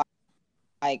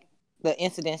like the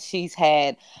incidents she's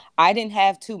had, I didn't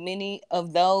have too many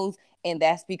of those, and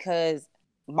that's because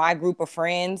my group of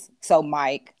friends, so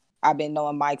Mike, I've been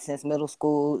knowing Mike since middle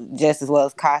school, just as well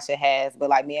as Kasha has.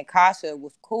 But like me and Kasha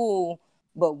was cool,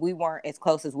 but we weren't as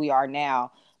close as we are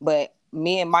now. But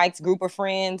me and Mike's group of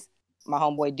friends, my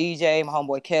homeboy DJ, my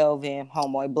homeboy Kelvin,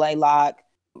 homeboy Blaylock,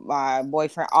 my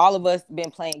boyfriend, all of us been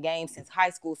playing games since high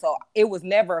school. So it was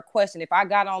never a question. If I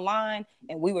got online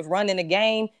and we was running a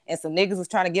game and some niggas was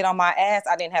trying to get on my ass,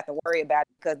 I didn't have to worry about it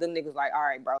because them niggas like, all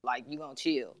right, bro, like you gonna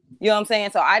chill. You know what I'm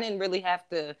saying? So I didn't really have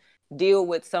to deal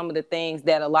with some of the things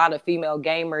that a lot of female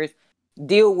gamers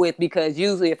deal with, because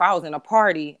usually if I was in a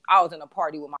party, I was in a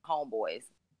party with my homeboys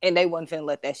and they wasn't finna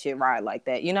let that shit ride like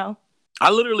that, you know?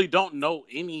 I literally don't know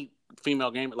any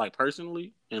female gamer, like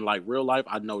personally, in like real life.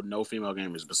 I know no female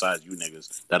gamers besides you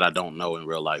niggas that I don't know in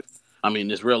real life. I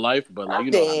mean, it's real life, but like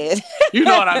you know what I mean. You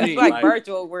know what I mean? like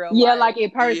virtual real Yeah, life. like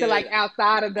in person, Yeah. like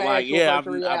outside of the Like actual yeah,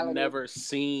 virtual reality. I've never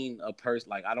seen a person,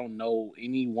 like I don't know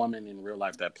any woman in real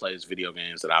life that plays video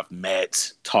games that I've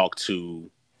met, talked to,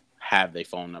 have their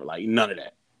phone number, like none of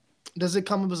that. Does it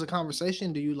come up as a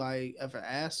conversation? Do you like ever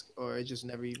ask, or it just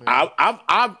never even?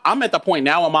 I'm at the point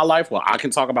now in my life where I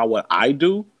can talk about what I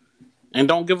do and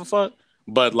don't give a fuck.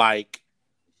 But like,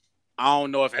 I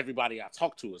don't know if everybody I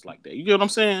talk to is like that. You get what I'm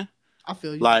saying? I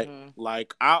feel you.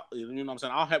 Like I, you know what I'm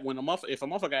saying? I'll have if a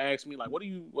motherfucker asks me like, what do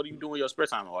you do in your spare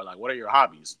time, or like, what are your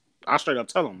hobbies? I straight up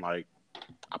tell them like,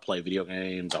 I play video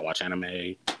games, I watch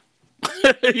anime.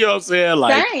 You know what I'm saying?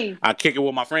 Like, Same. I kick it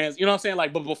with my friends. You know what I'm saying?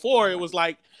 Like, but before it was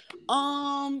like,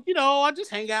 you know, I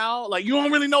just hang out. Like, you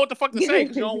don't really know what the fuck to say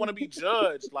because you don't want to be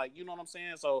judged. Like, you know what I'm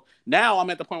saying? So now I'm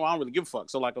at the point where I don't really give a fuck.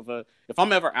 So like, if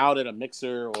I'm ever out at a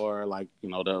mixer or like, you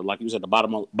know, like you said, the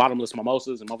bottomless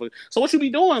mimosas and motherfuckers. So what you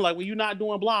be doing? Like, when you not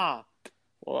doing blah?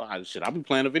 Well, I be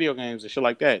playing the video games and shit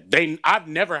like that. I've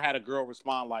never had a girl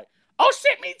respond like, oh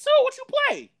shit, me too. What you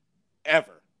play?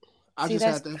 Ever. I just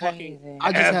had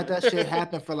that shit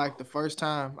happen for like the first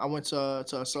time. I went to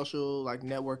a social like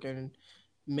networking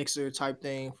mixer type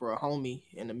thing for a homie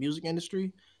in the music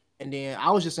industry, and then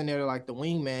I was just in there like the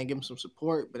wingman, give him some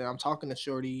support. But then I'm talking to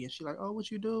Shorty, and she's like, "Oh,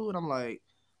 what you do?" And I'm like,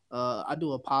 "I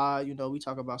do a pod. You know, we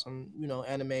talk about some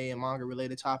anime and manga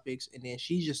related topics." And then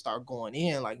she just started going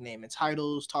in like naming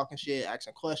titles, talking shit,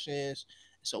 asking questions.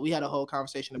 So we had a whole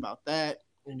conversation about that.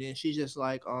 And then she's just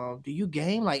like, do you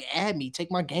game? Like, add me, take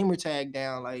my gamer tag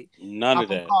down, like none of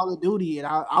that. Call of Duty. And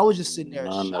I was just sitting there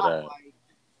none shocked, of that.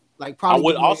 like probably. I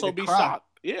would also be shocked.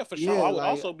 Yeah, for sure. Yeah, I would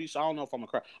also be shocked. I don't know if I'm a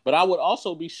cry, but I would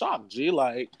also be shocked, G,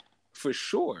 like, for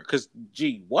sure. Because,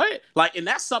 G, what? Like, and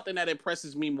that's something that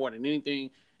impresses me more than anything.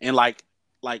 And, like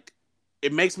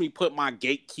it makes me put my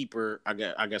gatekeeper, I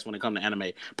guess when it comes to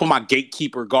anime, put my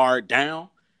gatekeeper guard down.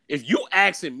 If you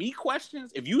asking me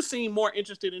questions, if you seem more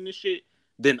interested in this shit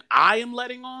than I am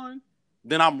letting on,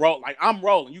 then I'm rolling. Like, I'm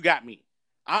rolling. You got me.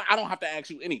 I don't have to ask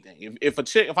you anything. If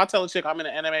I tell a chick I'm in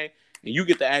an anime and you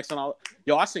get the accent,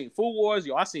 yo, I seen Food Wars,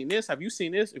 yo, I seen this. Have you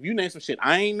seen this? If you name some shit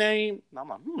I ain't named, I'm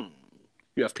like,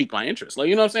 you have piqued my interest. Like,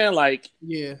 you know what I'm saying? Like,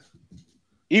 yeah.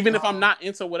 Even if I'm not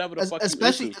into whatever the fuck,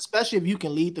 especially if you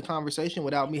can lead the conversation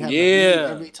without me having to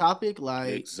lead every topic,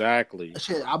 like exactly.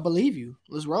 Shit, I believe you.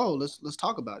 Let's roll. Let's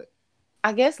talk about it.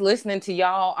 I guess listening to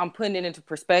y'all, I'm putting it into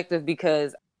perspective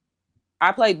because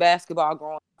I played basketball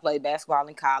growing up, played basketball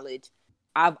in college.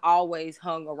 I've always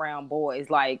hung around boys,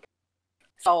 like,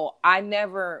 so I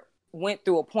never went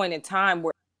through a point in time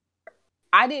where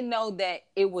I didn't know that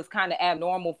it was kind of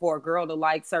abnormal for a girl to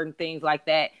like certain things like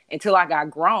that until I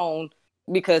got grown.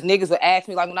 Because niggas would ask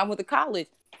me, like when I went to college,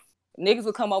 niggas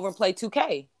would come over and play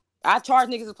 2K. I charge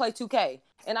niggas to play 2K.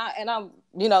 And I'm,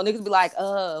 niggas be like,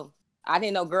 I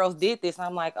didn't know girls did this. And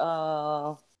I'm like,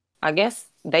 I guess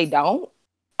they don't.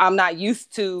 I'm not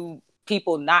used to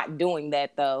people not doing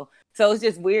that though. So it's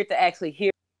just weird to actually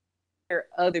hear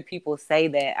other people say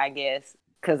that, I guess.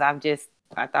 Because I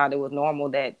thought it was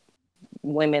normal that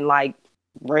women like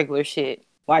regular shit.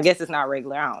 Well, I guess it's not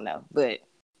regular. I don't know. But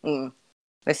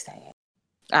let's say it.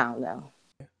 I don't know.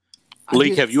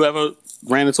 Leek, have you ever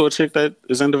ran into a chick that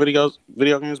is into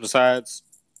video games besides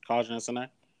college and SNA?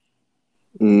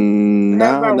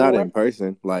 No, not in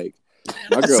person. Like,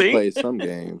 my girl plays some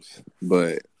games,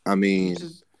 but I mean,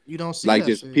 you don't see like that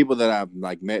just shit. people that I've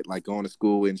like met, like going to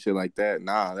school and shit like that.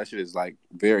 Nah, that shit is like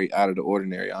very out of the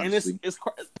ordinary. Honestly, and it's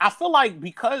I feel like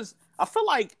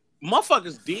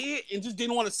motherfuckers did and just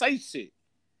didn't want to say shit.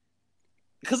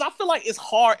 Because I feel like it's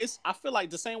hard. I feel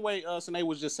like the same way Sine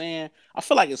was just saying, I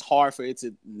feel like it's hard for it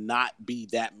to not be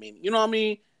that many. You know what I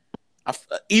mean?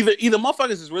 Either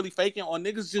motherfuckers is really faking or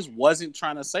niggas just wasn't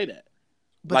trying to say that.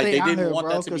 But like they didn't want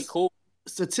that to be cool.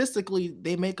 Statistically,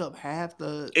 they make up half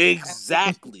the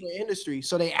industry.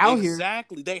 So they out here.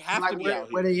 Exactly. They have to be out here.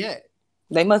 Where they at?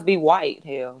 They must be white.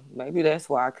 Hell, maybe that's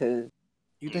why. Cause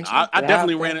you think so? I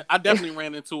definitely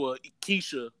ran into a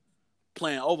Keisha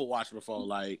playing Overwatch before.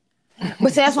 Like.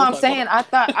 But that's what I'm saying.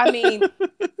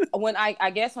 When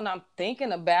when I'm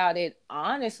thinking about it,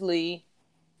 honestly,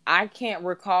 I can't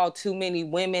recall too many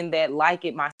women that like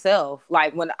it myself.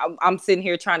 Like when I'm sitting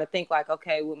here trying to think like,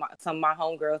 okay, with some of my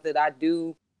homegirls that I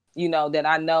do, that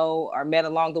I know or met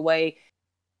along the way,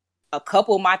 a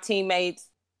couple of my teammates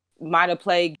might have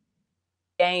played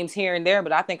games here and there,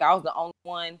 but I think I was the only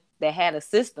one that had a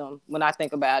system when I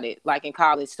think about it, like in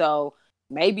college. So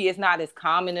maybe it's not as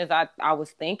common as I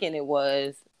was thinking it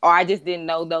was, or I just didn't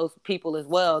know those people as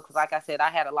well. Because like I said,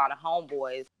 I had a lot of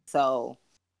homeboys. So,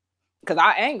 because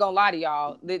I ain't gonna lie to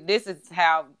y'all, this is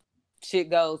how shit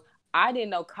goes. I didn't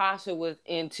know Kasha was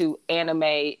into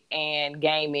anime and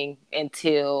gaming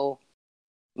until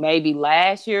maybe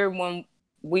last year when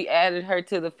we added her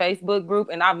to the Facebook group.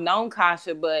 And I've known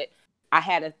Kasha, but I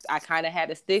kind of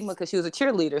had a stigma because she was a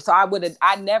cheerleader. So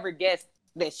I never guessed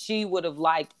that she would have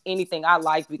liked anything I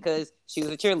liked because she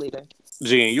was a cheerleader.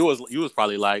 Gee, you was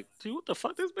probably like, gee, what the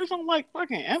fuck? This bitch don't like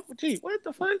fucking Gee, what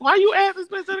the fuck? Why you add this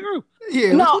bitch to the group?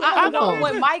 Yeah. No, I know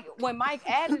when Mike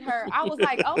added her, I was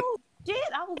like, oh shit.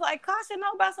 I was like, Kasha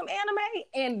know about some anime,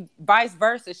 and vice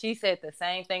versa. She said the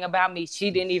same thing about me.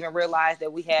 She didn't even realize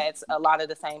that we had a lot of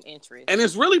the same interests. And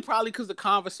it's really probably because the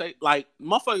conversation, like,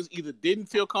 motherfuckers either didn't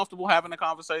feel comfortable having a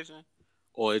conversation,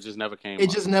 or it just never came up. It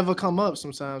just never come up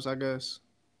sometimes, I guess.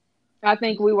 I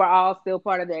think we were all still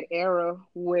part of that era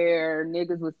where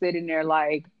niggas was sitting there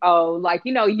like, oh, like,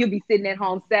 you'd be sitting at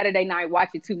home Saturday night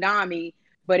watching Toonami,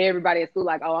 but everybody at school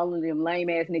like, oh, only them lame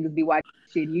ass niggas be watching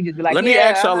shit. You just be like, let me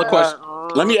ask y'all a question.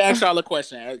 Let me ask y'all a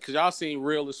question because y'all seem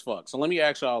real as fuck. So let me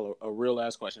ask y'all a real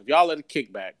ass question. If y'all let it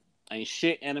kick back, ain't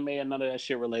shit anime or none of that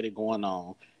shit related going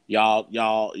on. Y'all,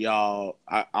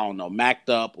 I don't know,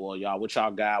 macked up or y'all with y'all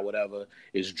guy, whatever.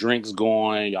 It's drinks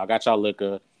going. Y'all got y'all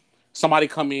liquor. Somebody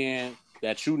come in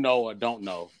that you know or don't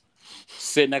know,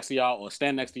 sit next to y'all or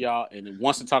stand next to y'all and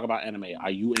wants to talk about anime.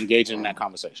 Are you engaging in that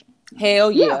conversation?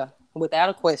 Hell yeah. Without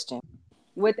a question.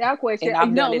 Without question. And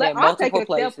I've done it at I'll take it a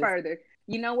places. step further.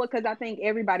 You know what? Because I think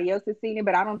everybody else has seen it,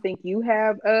 but I don't think you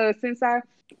have, Sensei.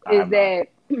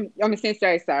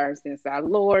 Sensei,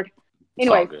 Lord.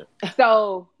 Anyway,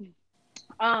 so,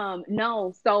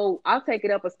 no. So I'll take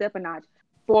it up a step a notch.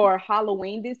 For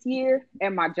Halloween this year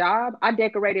at my job, I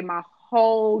decorated my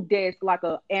whole desk like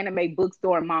a anime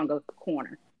bookstore and manga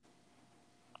corner.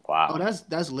 Wow. Oh,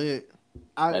 that's lit.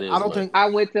 I don't lit. think I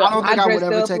would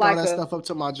ever take all that stuff up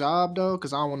to my job though,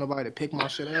 because I don't want nobody to pick my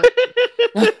shit up.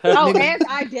 And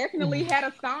I definitely had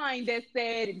a sign that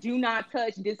said "Do not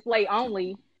touch, display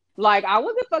only." Like I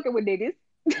wasn't fucking with niggas.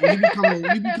 You be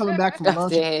coming back from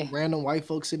lunch and random white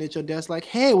folks sitting at your desk like,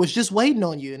 hey, was just waiting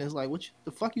on you. And it's like, what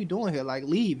the fuck you doing here? Like,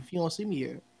 leave if you don't see me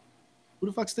here. Who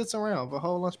the fuck sits around for a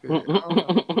whole lunch period?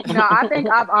 No, I think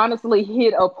I've honestly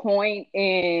hit a point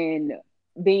in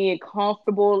being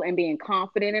comfortable and being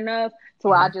confident enough to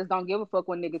where I just don't give a fuck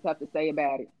what niggas have to say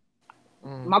about it.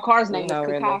 My car's name is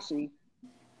Kakashi,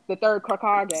 the third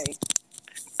Kakage.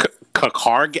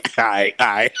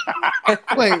 Kakage?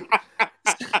 Wait.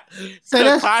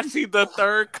 Kakashi the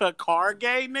third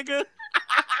Kakage, nigga?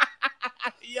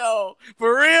 Yo,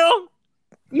 for real?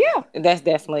 Yeah. That's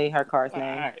definitely her car's name.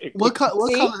 Right. What color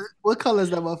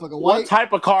is that motherfucker? White? What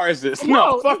type of car is this?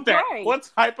 No, fuck that. Right. What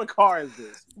type of car is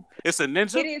this? It's a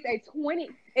Ninja? It is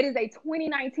a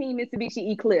 2019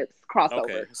 Mitsubishi Eclipse crossover.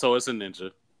 Okay, so it's a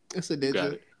Ninja. It's a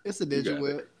Ninja. It's a Ninja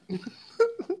whip.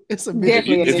 It's a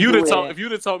definitely if you'd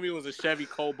have told me it was a Chevy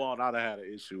Cobalt, I'd have had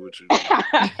an issue with you.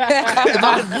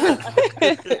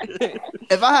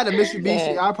 If I had a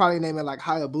Mitsubishi, I'd probably name it like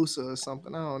Hayabusa or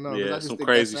something. I don't know. Yeah, some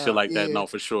crazy shit like that. No,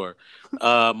 for sure.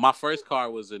 My first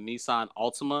car was a Nissan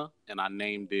Altima, and I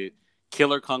named it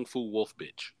Killer Kung Fu Wolf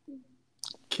Bitch.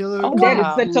 Killer. Oh, that is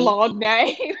such a long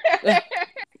name.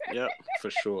 Yep, for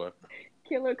sure.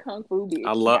 Killer Kung Fu Bitch.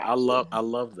 I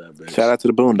love that bitch. Shout out to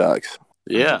the Boondocks.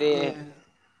 Yeah.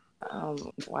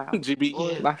 Wow.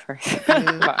 GB. My first.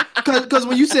 Because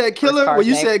when you said killer, I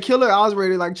was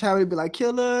ready like Charlie be like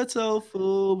killer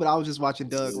tofu, but I was just watching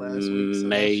Doug last week. So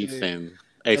Nathan.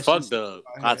 Hey, fuck Doug.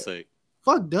 I'd say.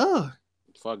 Fuck Doug.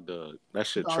 Fuck Doug. That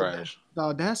shit trash. The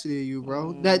audacity of you,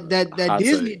 bro.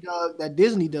 That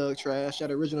Disney Doug trash.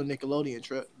 That original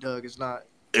Nickelodeon Doug is not.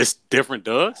 It's different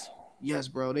Dougs? Yes,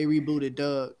 bro. They rebooted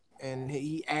Doug and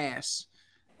he ass.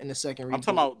 In the second reboot. I'm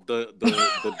talking about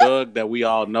the Doug that we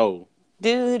all know.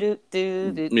 Yeah,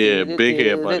 big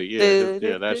head, buddy.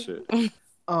 Yeah, that shit.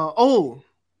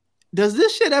 Does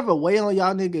this shit ever weigh on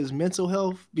y'all niggas' mental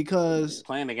health? Because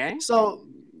playing the game. So,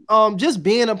 just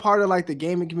being a part of like the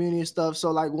gaming community and stuff.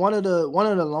 So, like one of the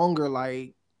longer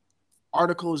like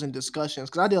articles and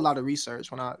discussions, because I did a lot of research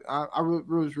when I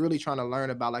was really trying to learn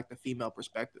about like the female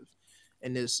perspective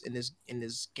in this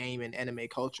game and anime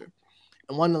culture.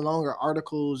 And one of the longer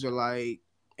articles are like,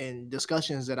 and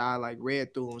discussions that I like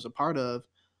read through and was a part of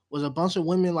was a bunch of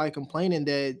women like complaining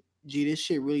that gee, this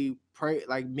shit really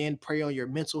men prey on your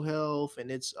mental health,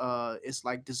 and it's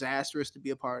like disastrous to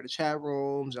be a part of the chat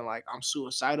rooms, and like I'm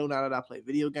suicidal now that I play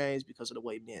video games because of the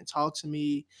way men talk to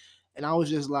me. And I was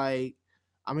just like,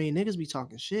 I mean, niggas be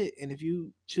talking shit, and if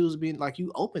you choose being like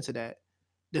you open to that,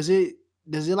 does it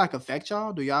like affect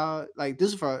y'all? Do y'all like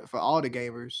this is for all the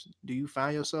gamers? Do you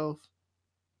find yourself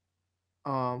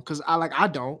because I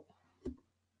don't.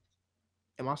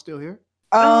 Am I still here?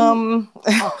 No,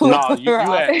 you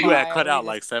Right. had cut out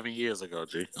like 7 years ago,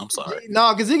 G. I'm sorry.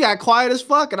 No, because he got quiet as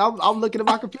fuck, and I'm looking at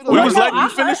my computer. We like, was letting you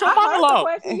finish your monologue.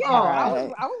 Yeah,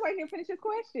 Oh, I was waiting to finish his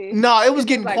question. No, it was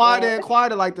getting like, quieter and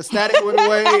quieter, like the static went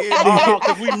away. Oh,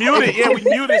 because we muted. Yeah, we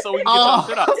muted so we can get our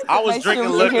shit out. I was Make drinking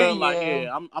sure we liquor. hear Like, you.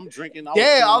 yeah, I'm drinking.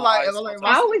 Yeah, I'm I like,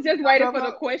 I was just waiting for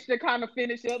the question to kind of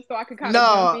finish up so I could kind of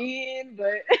No. jump in,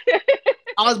 but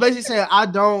I was basically saying I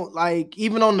don't like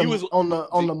even on the He was- on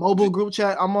the mobile group chat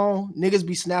I'm on, niggas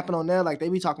be snapping on there like they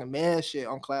be talking mad shit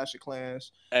on Clash of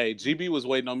Clans. Hey, GB was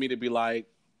waiting on me to be like,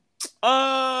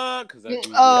 because that's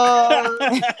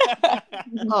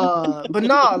But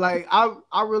no, like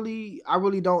I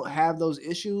really don't have those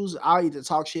issues. I'll either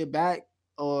talk shit back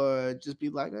or just be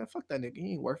like, fuck that nigga,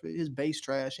 he ain't worth it. His base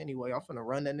trash anyway. I'm finna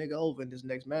run that nigga over in this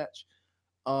next match.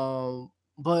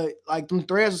 But like them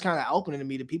threads was kind of opening to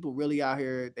me. The people really out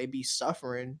here, they be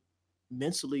suffering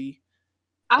mentally.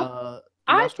 I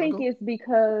think it's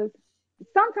because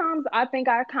sometimes I think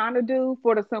I kind of do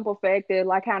for the simple fact that,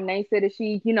 like how Nate said that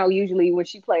she, usually when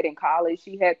she played in college,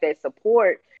 she had that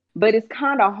support. But it's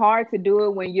kind of hard to do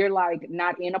it when you're like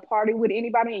not in a party with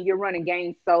anybody and you're running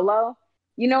games solo.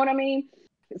 You know what I mean?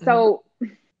 Mm-hmm. So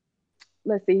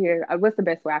let's see here. What's the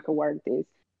best way I could word this?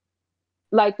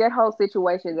 Like that whole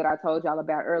situation that I told y'all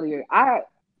about earlier,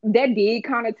 that did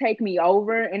kind of take me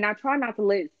over, and I try not to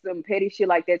let some petty shit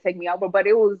like that take me over, but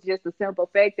it was just a simple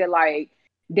fact that like,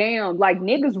 damn, like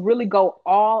niggas really go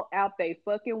all out they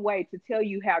fucking way to tell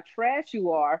you how trash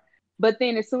you are, but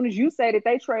then as soon as you say that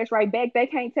they trash right back, they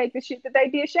can't take the shit that they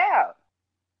dish out.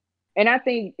 And I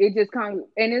think it just kind of,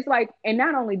 and it's like, and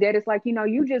not only that, it's like,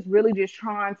 you just really just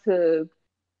trying to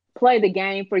play the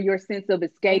game for your sense of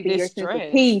escape and your sense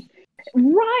of peace.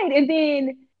 Right. And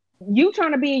then you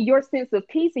trying to be in your sense of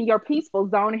peace in your peaceful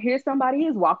zone, and here somebody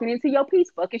is walking into your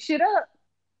peace fucking shit up.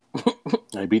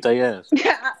 They beat their ass.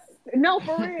 No,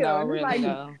 for real. No, it's really, like,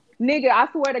 no. Nigga, I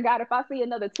swear to God, if I see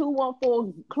another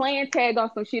 214 clan tag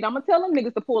on some shit, I'm gonna tell them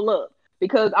niggas to pull up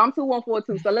because I'm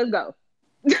 2142. So let's go.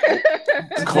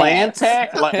 Clan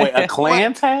tag? Like, wait, a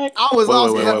clan tag? I was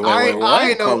lost. I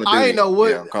ain't know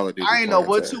what. Yeah, Call of Duty I ain't know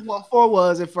what tag. 214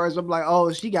 was at first. I'm like,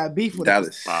 oh, she got beef with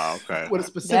Dallas. Oh, okay. with a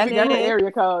specific That's the area.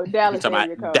 area code. Dallas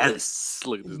area code. Dallas.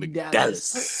 Look at this nigga.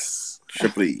 Dallas.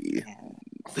 Triple E.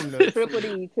 From the Triple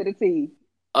D to the T.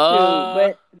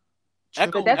 But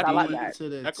But that's all I got.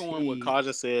 Echoing what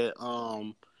Kaja said,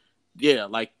 yeah,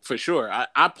 like for sure.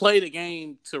 I play the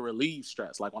game to relieve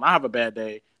stress. Like when I have a bad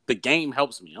day, the game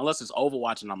helps me. Unless it's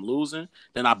Overwatch and I'm losing,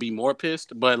 then I'll be more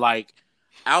pissed. But like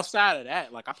outside of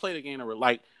that, like I play the game to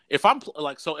like if I'm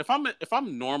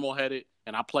normal headed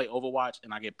and I play Overwatch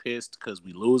and I get pissed because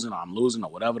we losing or I'm losing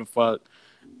or whatever the fuck,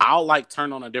 I'll like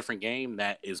turn on a different game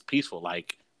that is peaceful,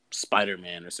 like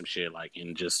Spider-Man or some shit, like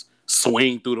and just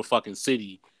swing through the fucking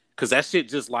city. Cause that shit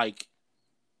just like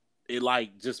it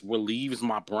like just relieves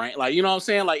my brain. Like, you know what I'm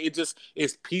saying? Like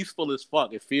it's peaceful as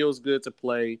fuck. It feels good to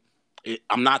play.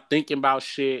 I'm not thinking about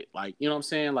shit. Like, you know what I'm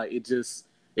saying? Like it's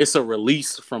a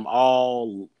release from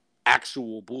all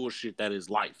actual bullshit that is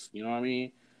life. You know what I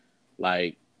mean?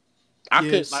 Like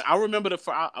I remember the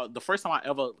first time I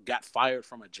ever got fired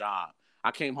from a job. I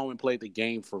came home and played the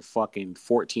game for fucking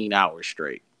 14 hours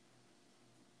straight.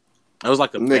 It was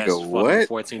like the best fucking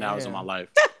 14 hours of my life.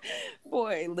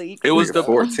 Boy, leak. It was the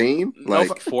 14,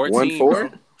 like 14,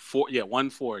 1-4.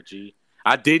 1-4. G.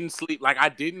 I didn't sleep. Like I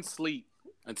didn't sleep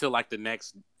until like the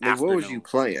next. Like, what was you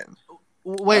playing?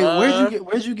 Wait,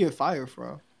 where'd you get fired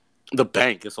from? The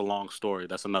bank. It's a long story.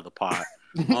 That's another pod.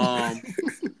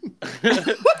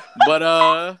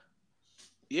 But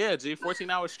yeah, G. 14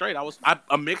 hours straight. I was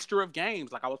a mixture of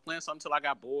games. Like I was playing something until I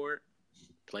got bored.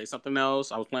 Play something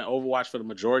else. I was playing Overwatch for the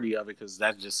majority of it because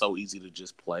that's just so easy to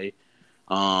just play.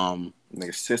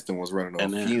 Nigga, system was running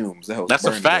on fumes. That's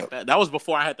a fact. That was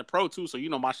before I had the Pro too, so you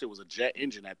know my shit was a jet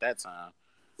engine at that time.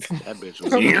 That bitch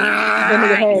was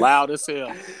loud as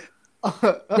hell.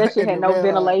 That shit had no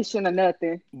ventilation or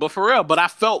nothing. But for real, I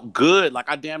felt good. Like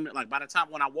I damn it. Like by the time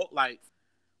when I woke, like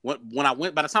when I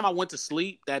went, by the time I went to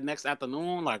sleep that next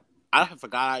afternoon, like I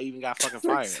forgot I even got fucking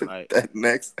fired. Like that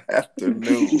next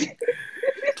afternoon.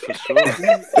 For sure.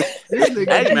 This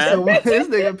Hey, man. This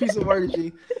nigga a piece of work,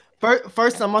 G.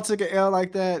 First time I took an L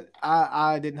like that,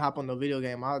 I didn't hop on no video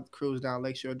game. I cruised down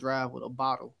Lakeshore Drive with a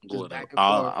bottle, just back and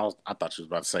forth. I thought you was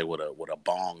about to say with a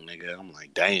bong, nigga. I'm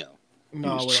like, damn. No,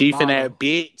 you was with a chiefing bottle. that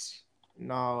bitch.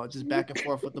 No, just back and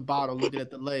forth with the bottle, looking at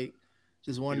the lake,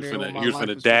 just wondering what my You life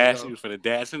finna was dash. gonna You was finna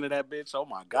dash into that bitch. Oh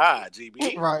my god,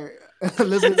 GB. Right.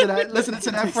 Listening to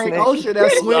that Frank Ocean,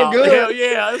 that swim good. Hell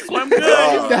yeah, that swim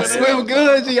good. That swim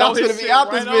good, G. I'm gonna be out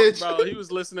this bitch. Bro, he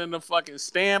was listening to fucking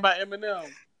Stand by Eminem.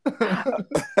 All right.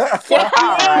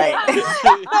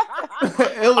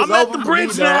 It was I'm at over the for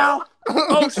bridge me, now.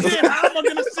 Oh shit, how am I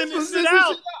gonna send this shit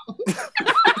out?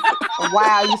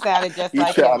 Wow, you sounded just You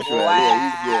like tried him. for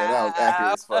that. Yeah, that was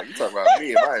accurate as fuck. You talking about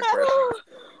me and my impression.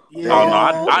 Yeah. Oh no,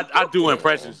 I do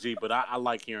impressions, G, but I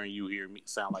like hearing you hear me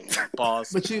sound like me. Pause.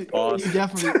 But you Pause. you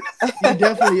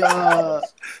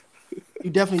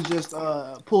definitely just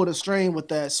pulled a string with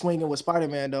that swinging with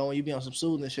Spider-Man though when you be on some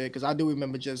soothing shit, because I do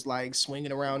remember just like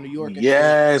swinging around New York and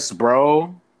Yes, bro.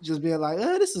 shit, just being like,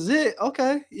 this is it.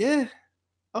 Okay, yeah,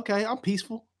 okay, I'm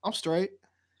peaceful, I'm straight.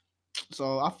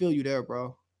 So I feel you there,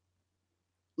 bro.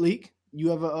 Leak,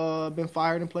 you ever been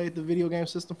fired and played the video game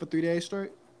system for 3 days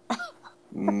straight?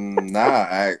 Nah,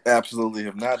 I absolutely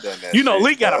have not done that. You know, shit.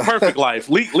 Lee got a perfect life.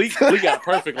 Lee got a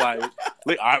perfect life.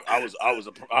 Lee, I was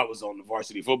on the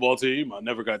varsity football team. I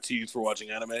never got teased for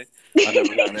watching anime. I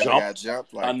never got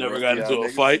jumped. Like I never the got rest into of a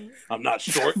y'all fight. I'm not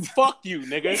short. Fuck you,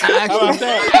 nigga. Actually- How about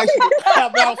that? How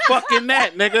about fucking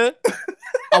that, nigga?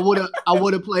 I would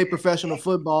have played professional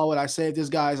football, but I saved this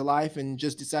guy's life and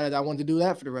just decided I wanted to do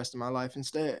that for the rest of my life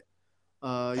instead.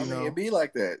 I mean, it'd be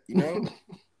like that, you know.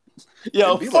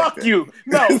 Yo, It'd be fuck like you.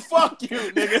 No, fuck you,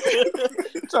 nigga.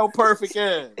 It's so perfect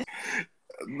ass.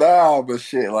 Nah, but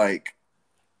shit, like,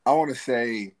 I want to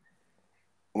say,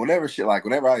 whenever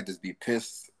I just be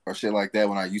pissed or shit like that,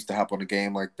 when I used to hop on a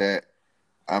game like that,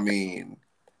 I mean,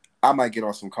 I might get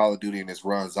on some Call of Duty and just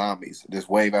run zombies, just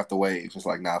wave after wave. Just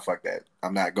like, nah, fuck that.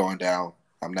 I'm not going down.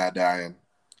 I'm not dying.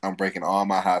 I'm breaking all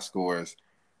my high scores.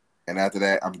 And after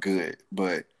that, I'm good.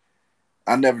 But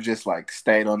I never just like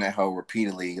stayed on that hoe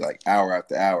repeatedly, like hour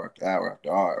after hour after hour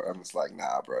after hour. I'm just like,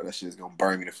 nah, bro, that shit's gonna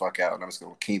burn me the fuck out, and I'm just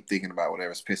gonna keep thinking about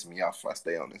whatever's pissing me off if I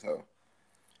stay on this hoe.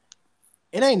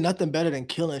 It ain't nothing better than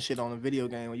killing shit on a video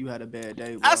game when you had a bad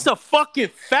day, bro. That's a fucking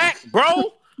fact,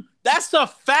 bro. That's a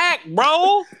fact,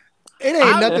 bro. It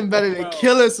ain't nothing better than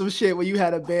killing some shit when you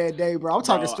had a bad day, bro. I'm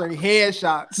talking Bro, straight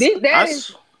headshots. These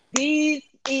is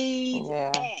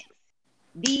facts.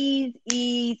 These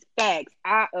is facts.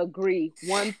 I agree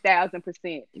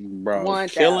 1,000%. Bro,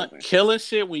 1,000. killing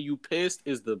shit when you pissed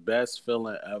is the best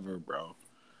feeling ever, bro.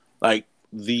 Like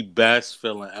the best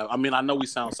feeling ever. I mean, I know we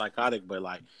sound psychotic, but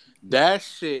like that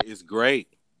shit is great.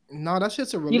 No, that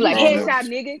shit's a relief. You like Bro, headshot,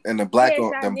 nigga? And the Black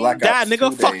Headshot, Ops God, nigga,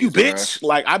 2 fuck days, you, bruh. bitch.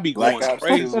 Like I be Black going Ops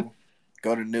crazy. 2,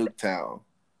 go to Nuketown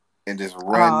and just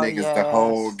run niggas the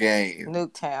whole game.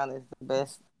 Nuketown is the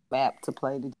best map to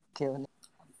play to kill niggas.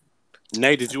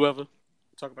 Nate, did you ever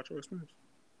talk about your experience?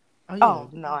 Oh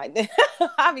no, I didn't.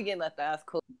 I be getting left out. That's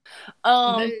cool.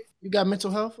 Nate, you got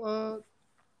mental health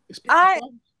experience?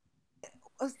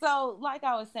 So like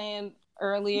I was saying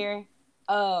earlier,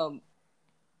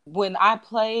 when I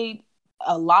played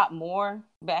a lot more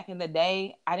back in the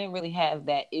day, I didn't really have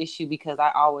that issue because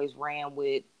I always ran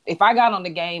with. If I got on the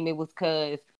game, it was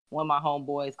because one of my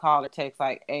homeboys called or text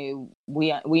like, "Hey,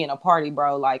 we in a party,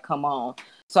 bro. Like, come on."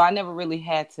 So I never really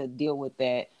had to deal with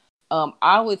that.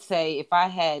 I would say if I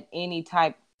had any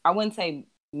type, I wouldn't say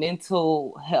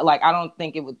mental health. Like, I don't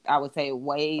think it would. I would say it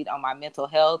weighed on my mental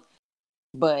health,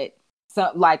 but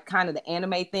some like kind of the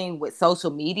anime thing with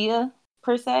social media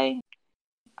per se.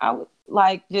 I would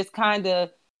like just kind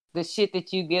of the shit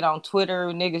that you get on Twitter,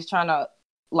 niggas trying to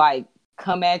like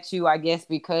come at you, I guess,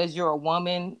 because you're a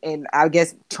woman, and I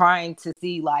guess trying to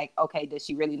see like, okay, does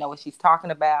she really know what she's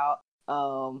talking about?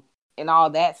 And all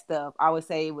that stuff. I would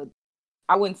say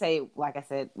I wouldn't say, like I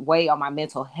said, weigh on my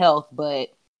mental health, but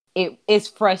it's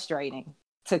frustrating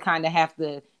to kind of have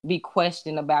to be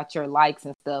questioned about your likes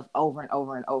and stuff over and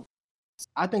over and over.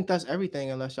 I think that's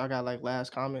everything, unless y'all got like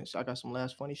last comments. I got some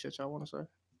last funny shit y'all want to say.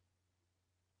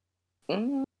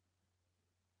 Mm-hmm.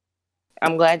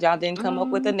 I'm glad y'all didn't come up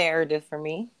with a narrative for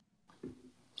me.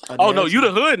 Oh no, you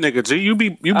the hood nigga, G. You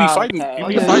be fighting. Okay. You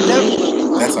be fighting.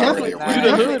 That's Definitely, already You the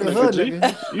definitely hood the nigga, hood G.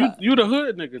 nigga. You the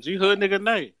hood nigga, G. Hood nigga,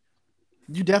 Nate.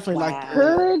 You definitely like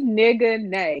Hood nigga,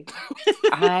 nay.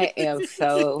 I am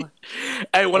so.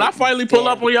 Hey, when I finally pull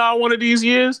up on y'all one of these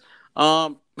years,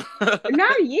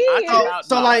 Not yet.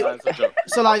 So like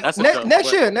That's a joke,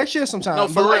 next year sometime. No,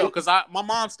 for But real, because my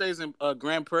mom stays in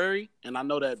Grand Prairie, and I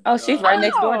know that. Oh, she's right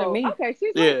next door to me. Okay,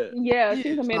 she's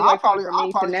she's a so midway I'll probably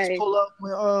tonight. just pull up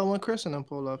when Chris and them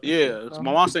pull up. Yeah,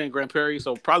 my mom's staying in Grand Prairie,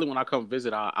 so probably when I come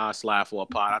visit, I'll slide for a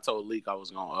pod. I told Leak I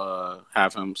was gonna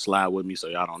have him slide with me, so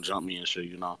y'all don't jump me and shit,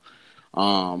 you know.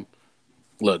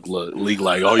 Look, Leak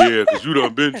like, oh yeah, because you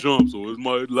done been jumped, so it's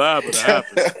my liable to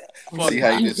happen. See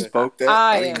how you just spoke that?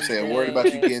 I didn't even say a word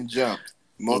about you getting jumped.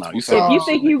 If you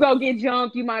think you go get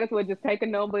jumped, you might as well just take a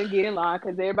number and get in line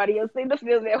because everybody else seems to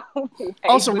feel that.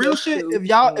 On some real shit, if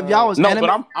y'all was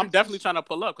but I'm definitely trying to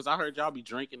pull up because I heard y'all be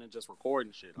drinking and just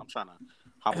recording shit. I'm trying to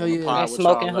hop on the pod with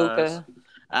smoking y'all hookah.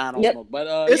 I don't smoke, but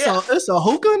it's a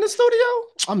hookah in the studio.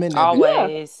 I'm in there.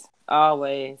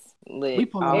 Always lit. We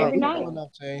pull every night.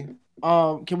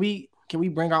 Can we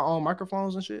bring our own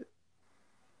microphones and shit?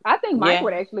 I think Mike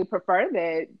would actually prefer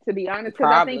that, to be honest,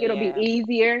 because I think it'll be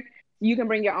easier. You can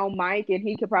bring your own mic, and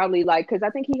he could probably because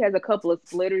I think he has a couple of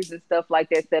splitters and stuff like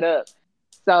that set up.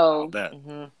 So,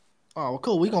 oh, well,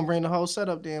 cool. We gonna bring the whole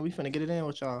setup then. We finna get it in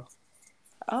with y'all.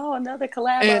 Oh, another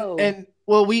collab. And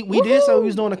well, we did say we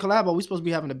was doing a collab. We supposed to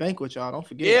be having a banquet, with y'all. Don't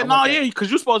forget. Yeah,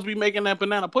 because you're supposed to be making that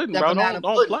banana pudding, bro.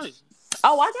 Don't play.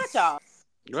 Oh, I got y'all.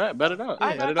 Right, bet it up. You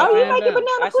making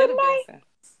banana pudding, Nate?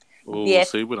 Ooh,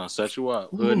 yes. See, we done set you up.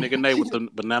 Hood nigga Nate with the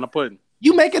banana pudding.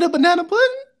 You making a banana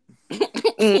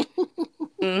pudding?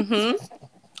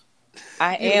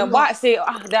 I am. See,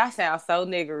 that sounds so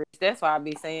niggerish. That's why I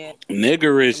be saying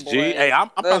niggerish. G. Hey, I'm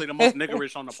probably the most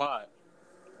niggerish on the pod.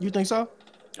 You think so?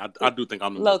 I do think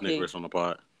I'm the most niggerish on the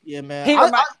pod. Yeah, man.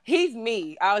 He's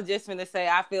me. I was just gonna say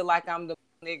I feel like I'm the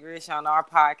niggerish on our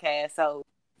podcast. So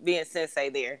being sensei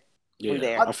there.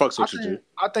 Yeah, I fucks with you, G.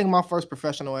 I think my first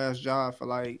professional ass job for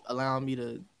like allowing me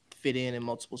to fit in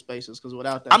multiple spaces because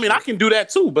without that, I can do that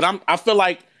too. But I feel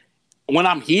like when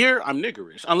I'm here, I'm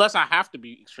niggerish unless I have to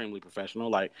be extremely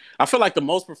professional. Like I feel like the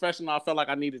most professional I felt like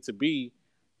I needed to be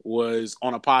was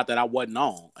on a pod that I wasn't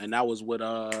on, and that was with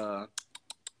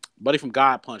buddy from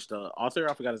God Punch, the author.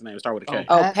 I forgot his name. It started with a K.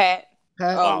 Pat.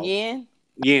 Oh, Yin.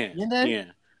 Yeah.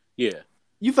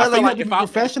 You felt like you had to be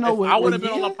professional. If I would have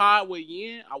been on a pod with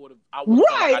Yin, I would have.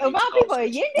 Right, of all people,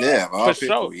 Yin. Yeah, of all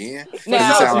people, Yin. When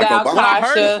I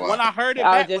heard it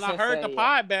back, when I heard the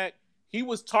pod back, he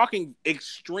was talking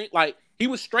extreme, like he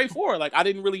was straightforward. Like I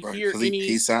didn't really hear any.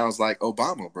 He sounds like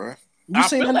Obama, bro. I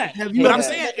feel that. But I'm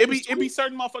saying it be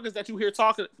certain motherfuckers that you hear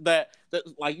talking that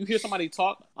like you hear somebody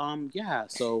talk. Yeah.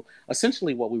 So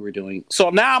essentially, what we were doing. So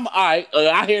now I'm all right.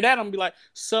 I hear that I'm gonna be like,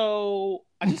 so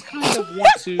I just kind of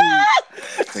want to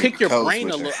pick your brain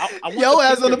a little. Yo,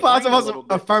 as on the podcast,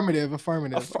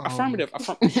 affirmative.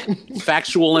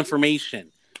 Factual information.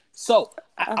 So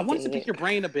I wanted to pick your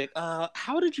brain a bit.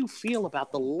 How did you feel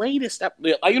about the latest? Like,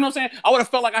 you know what I'm saying? I would have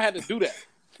felt like I had to do that.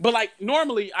 But like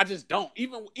normally I just don't.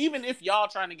 Even if y'all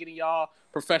trying to get in y'all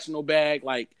professional bag,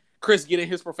 like Chris get in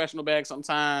his professional bag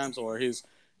sometimes, or his,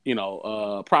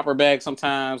 proper bag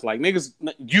sometimes. Like niggas,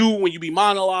 when you be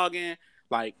monologuing,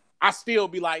 like I still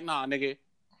be like, nah, nigga,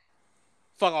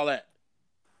 fuck all that.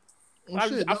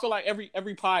 I feel like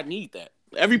every pod need that.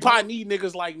 Every pod need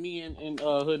niggas like me and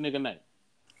hood nigga Nate.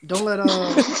 Don't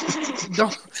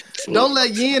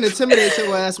let Yin intimidate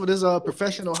your ass with his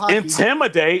professional hockey.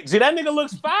 Intimidate? Gee, that nigga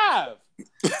looks 5.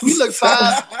 He looks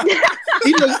 5.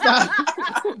 He looks 5.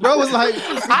 Bro was like,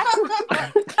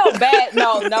 I felt bad.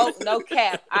 No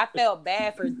cap. I felt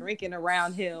bad for drinking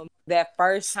around him that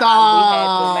first time we had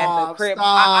him at the crib.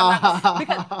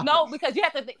 Because you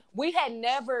have to think we had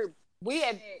never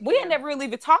really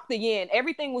even talked to Yin.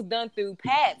 Everything was done through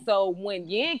Pat. So when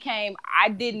Yin came, I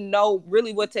didn't know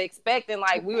really what to expect. And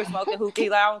like we were smoking hookah.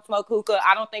 He's like, I don't smoke hookah.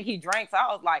 I don't think he drank. So I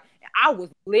was like, I was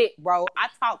lit, bro. I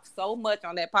talked so much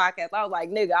on that podcast. I was like,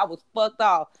 nigga, I was fucked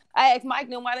off. I asked Mike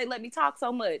them why they let me talk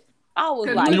so much. I was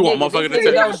like, you want motherfucker to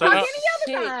tell you to shut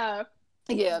up?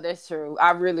 Yeah, that's true.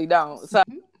 I really don't. So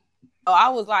I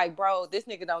was like, bro, this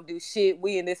nigga don't do shit.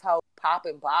 We in this whole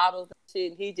popping bottles and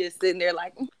shit. And he just sitting there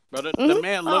like, But the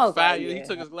man looked 5. He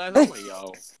took his glasses away,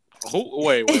 y'all.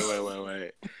 Wait.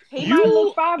 He might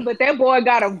look 5, but that boy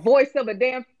got a voice of a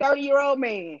damn 30-year-old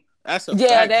man. That's a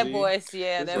fact, that G. voice.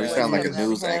 Yeah, that voice. voice. Sound like a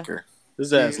news anchor.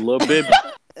 His ass a little bit.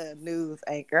 A news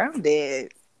anchor. I'm dead.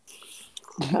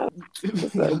 So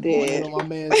dead. He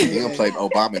gonna play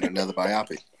Obama in another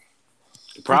biopic.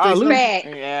 Probably.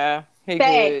 Yeah, he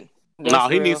good. No,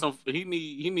 he needs some. He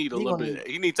need a little bit.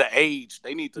 He needs to age.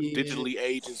 They need to digitally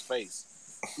age his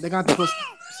face. They got to put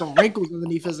some wrinkles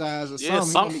underneath his eyes or Yeah,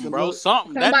 something. bro.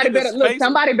 Something. Somebody That better nigga's look. face,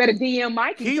 Somebody better DM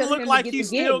Mike. he looked like he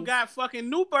still got fucking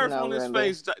new birth on his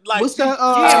face. Like, what's that?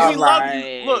 Yeah, we love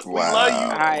you. Look, we love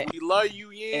you. Right. We love you.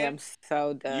 Yeah, I'm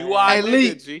so done. you are Hey, nigga,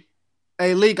 Leak. G.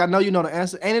 Hey, Leak, I know you know the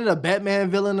answer. Ain't it a Batman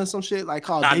villain or some shit like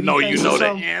called? I know Babyface you or know the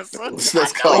something? answer.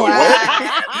 That's called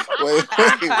what? Wait.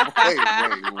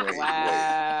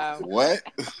 Wow. What?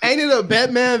 Ain't it a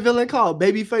Batman villain called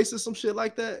Babyface or some shit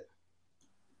like that?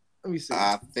 Let me see.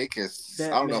 I think it's. I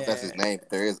don't know if that's his name.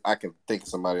 There is. I can think of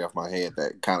somebody off my head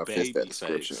that kind of fits that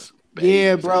description.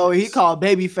 Yeah, bro. He called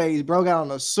Babyface. Bro got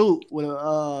on a suit with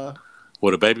a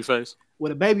baby face.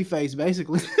 With a baby face,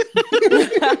 basically.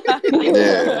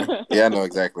 Yeah, I know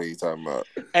exactly what you're talking about.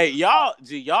 Hey,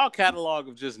 y'all catalog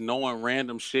of just knowing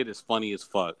random shit is funny as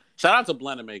fuck. Shout out to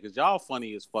Blender Makers. Y'all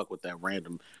funny as fuck with that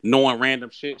knowing random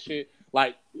shit.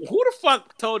 Like, who the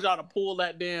fuck told y'all to pull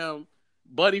that damn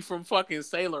Buddy from fucking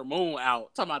Sailor Moon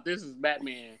out? Talking about this is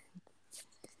Batman.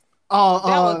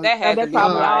 That's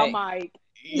probably all Mike.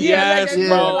 Yes,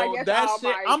 bro. Like, that shit.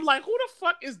 Mike. I'm like, who the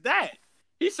fuck is that?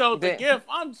 He showed the gift.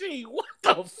 I'm G. What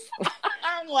the fuck?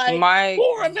 I'm like, Mike,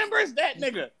 who remembers that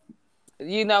nigga?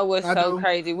 You know what's so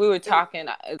crazy? We were talking.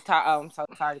 I'm so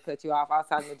sorry to cut you off. I was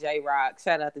talking to J Rock.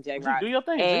 Shout out to J Rock. Do your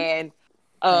thing. And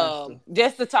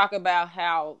just to talk about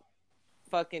how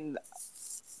fucking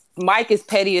Mike is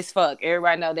petty as fuck.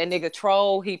 Everybody know that nigga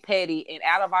troll. He petty, and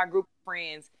out of our group of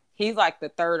friends, he's like the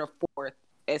third or fourth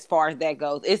as far as that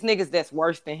goes. It's niggas that's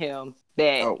worse than him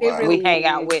that we hang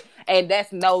out with, and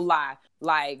that's no lie.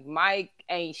 Like, Mike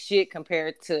ain't shit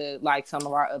compared to, like, some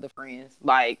of our other friends.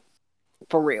 Like,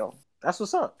 for real. That's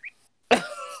what's up.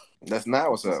 That's not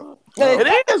what's up. No.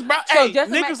 It is, bro. So hey,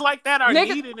 niggas like that are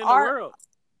needed in the world.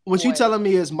 What you telling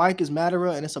me is Mike is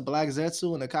Madara and it's a black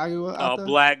Zetsu and a Kaguya out there? A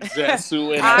black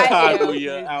Zetsu and a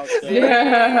Kaguya out there.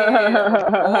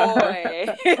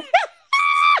 Yeah, boy.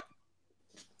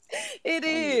 It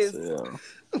is.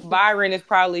 Byron is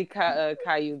probably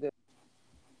Kaguya.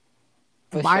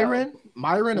 Byron? Sure.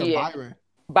 Myron or yeah.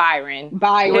 Byron?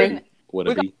 Byron. Would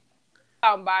it be?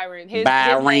 Byron. His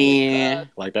Byron. Name,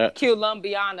 like that?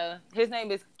 Columbiana. His name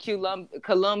is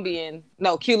Columbian.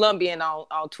 No, Columbian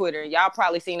on Twitter. Y'all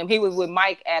probably seen him. He was with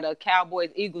Mike at a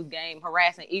Cowboys-Eagles game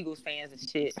harassing Eagles fans and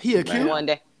shit. He a Q? One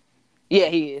day. Yeah,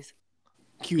 he is.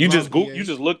 You just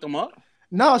looked him up?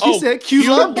 No, she said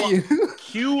Columbian.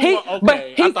 Okay.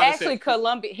 But he's actually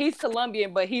Colombian. He's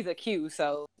Colombian, but he's a Q,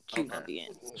 so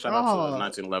Colombian. Shout out to the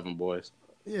 1911 boys.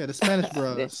 Yeah, the Spanish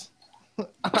bros.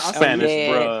 Spanish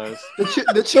bros. The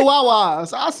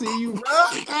Chihuahuas. I see you, bro.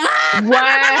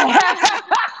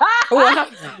 Wow.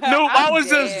 No, I was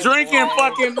just drinking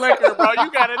fucking liquor, bro.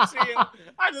 You gotta see it.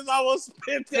 I just almost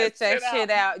spit that shit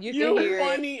out. You can hear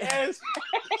funny it. As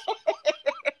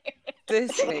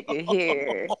this nigga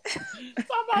here.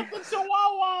 Talk about the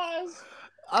Chihuahuas.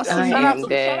 Shout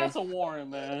out to Warren,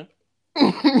 man.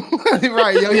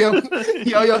 Right, yo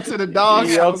to the dog.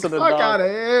 Yo to the fuck dog. out of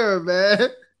here, man.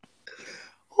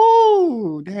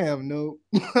 Ooh, damn, no.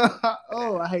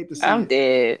 Oh, I hate to see I'm it.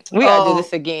 dead. We gotta do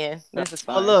this again. This is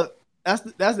fun. But look, that's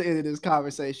the end of this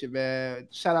conversation, man.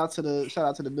 Shout out to the dude,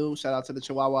 shout out to the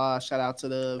Chihuahua, shout out to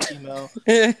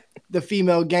the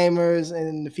female gamers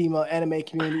and the female anime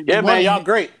community. Yeah, man, y'all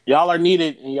great. Y'all are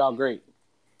needed and y'all great.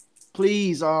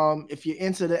 Please, if you're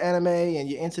into the anime and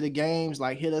you're into the games,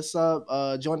 like, hit us up.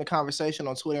 Join the conversation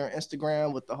on Twitter and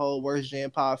Instagram with the whole Worst Gen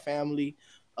Pod family.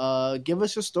 Give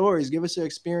us your stories, give us your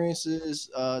experiences.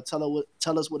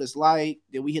 Tell us what it's like.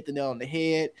 Did we hit the nail on the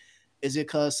head? Is it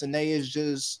because Sine is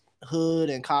just hood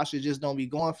and Kasha just don't be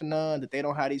going for none, that they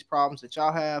don't have these problems that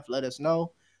y'all have? Let us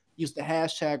know. Use the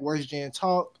hashtag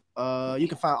WorstGenTalk. You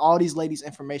can find all these ladies'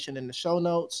 information in the show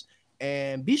notes.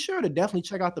 And be sure to definitely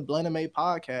check out the Blender Made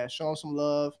podcast. Show them some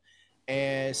love.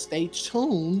 And stay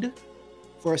tuned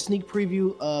for a sneak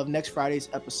preview of next Friday's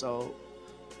episode.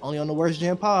 Only on the Worst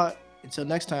Gen Pod. Until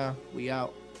next time, we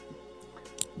out.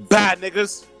 Bye,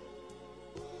 niggas.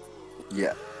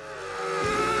 Yeah.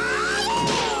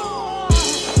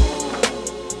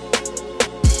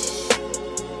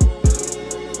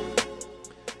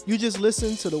 You just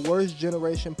listened to the Worst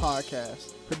Generation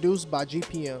podcast, produced by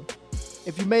GPM.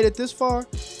 If you made it this far,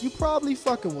 you probably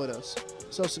fucking with us.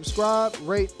 So subscribe,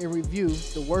 rate, and review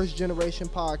the Worst Generation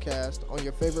podcast on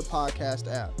your favorite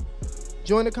podcast app.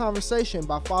 Join the conversation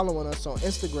by following us on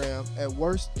Instagram at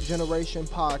Worst Generation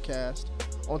Podcast,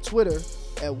 on Twitter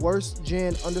at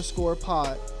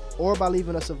WorstGen_pod, or by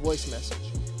leaving us a voice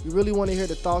message. We really want to hear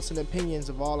the thoughts and opinions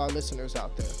of all our listeners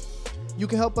out there. You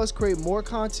can help us create more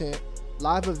content,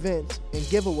 live events, and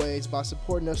giveaways by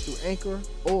supporting us through Anchor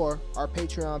or our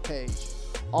Patreon page.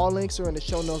 All links are in the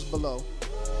show notes below.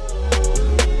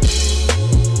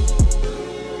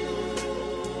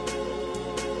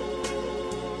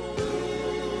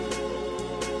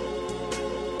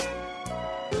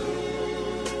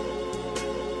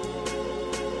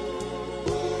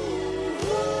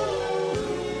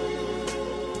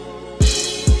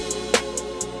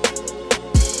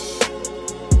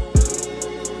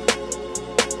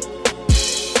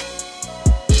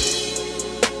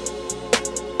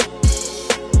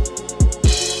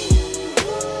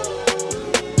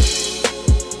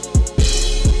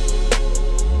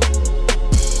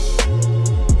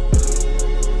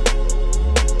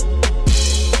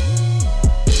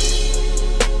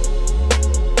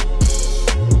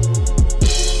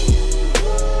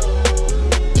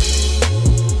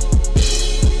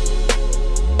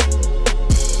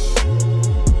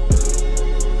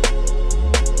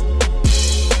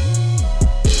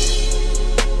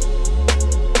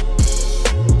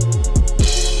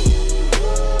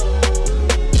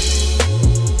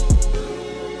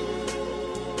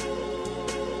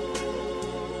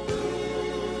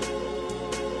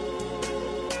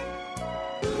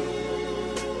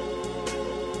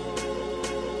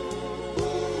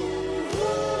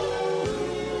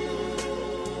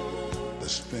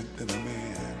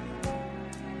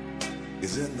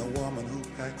 in the woman who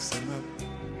packs him up,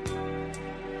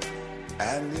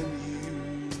 and in you.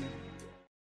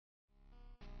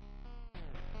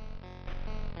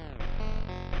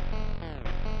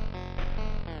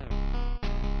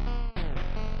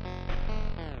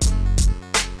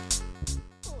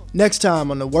 Next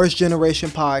time on the Worst Generation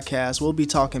podcast, we'll be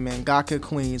talking mangaka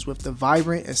queens with the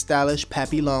vibrant and stylish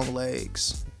Pappy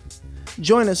Longlegs.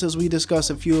 Join us as we discuss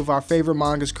a few of our favorite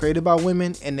mangas created by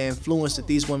women and the influence that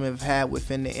these women have had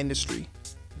within the industry.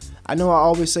 I know I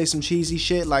always say some cheesy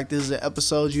shit like this is an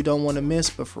episode you don't want to miss,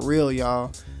 but for real,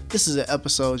 y'all, this is an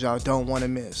episode y'all don't want to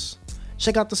miss.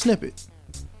 Check out the snippet.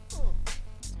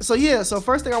 So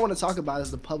first thing I want to talk about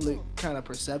is the public kind of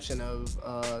perception of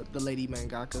the lady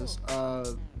mangakas.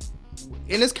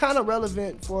 And it's kind of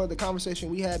relevant for the conversation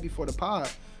we had before the pod,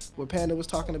 where Panda was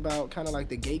talking about kind of like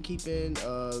the gatekeeping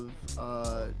of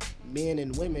men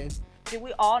and women. Did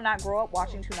we all not grow up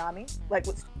watching Toonami?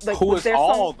 Who is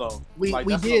all though? We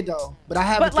did though, but I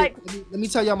have. Let me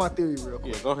tell y'all my theory real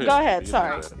quick. Yeah, go ahead. Go ahead.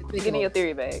 Sorry, give me your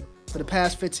theory, babe. For the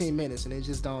past 15 minutes, and it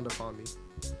just dawned upon me.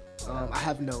 I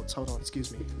have notes. Hold on,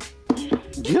 excuse me. How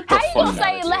you gonna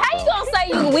say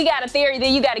we got a theory?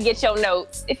 Then you got to get your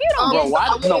notes. If you don't get,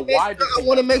 I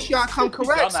want to make sure I come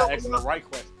correct. Y'all not asking the right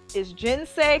question. Is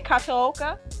Jinsei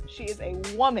Kataoka? She is a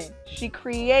woman. She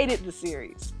created the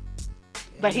series,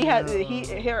 but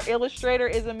her illustrator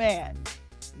is a man.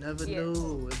 Never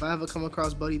knew. If I ever come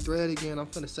across Buddy Thread again, I'm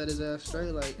finna set his ass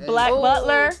straight. Like hey. Black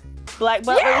Butler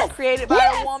was created by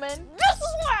a woman. This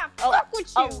is why I fuck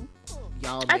with you.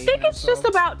 I think it's just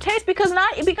about taste because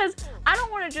I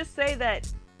don't want to just say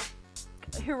that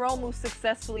Hiromu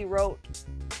successfully wrote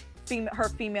her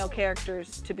female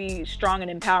characters to be strong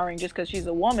and empowering just because she's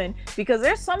a woman, because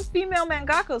there's some female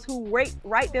mangakas who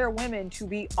write their women to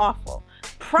be awful.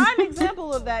 Prime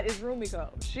example of that is Rumiko.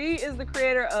 She is the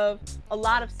creator of a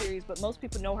lot of series, but most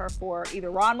people know her for either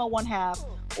Ranma 1/2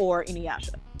 or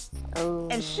Inuyasha. Oh.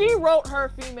 And she wrote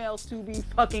her females to be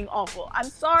fucking awful. I'm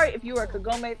sorry if you are a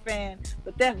Kagome fan,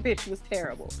 but that bitch was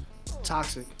terrible.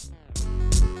 Toxic.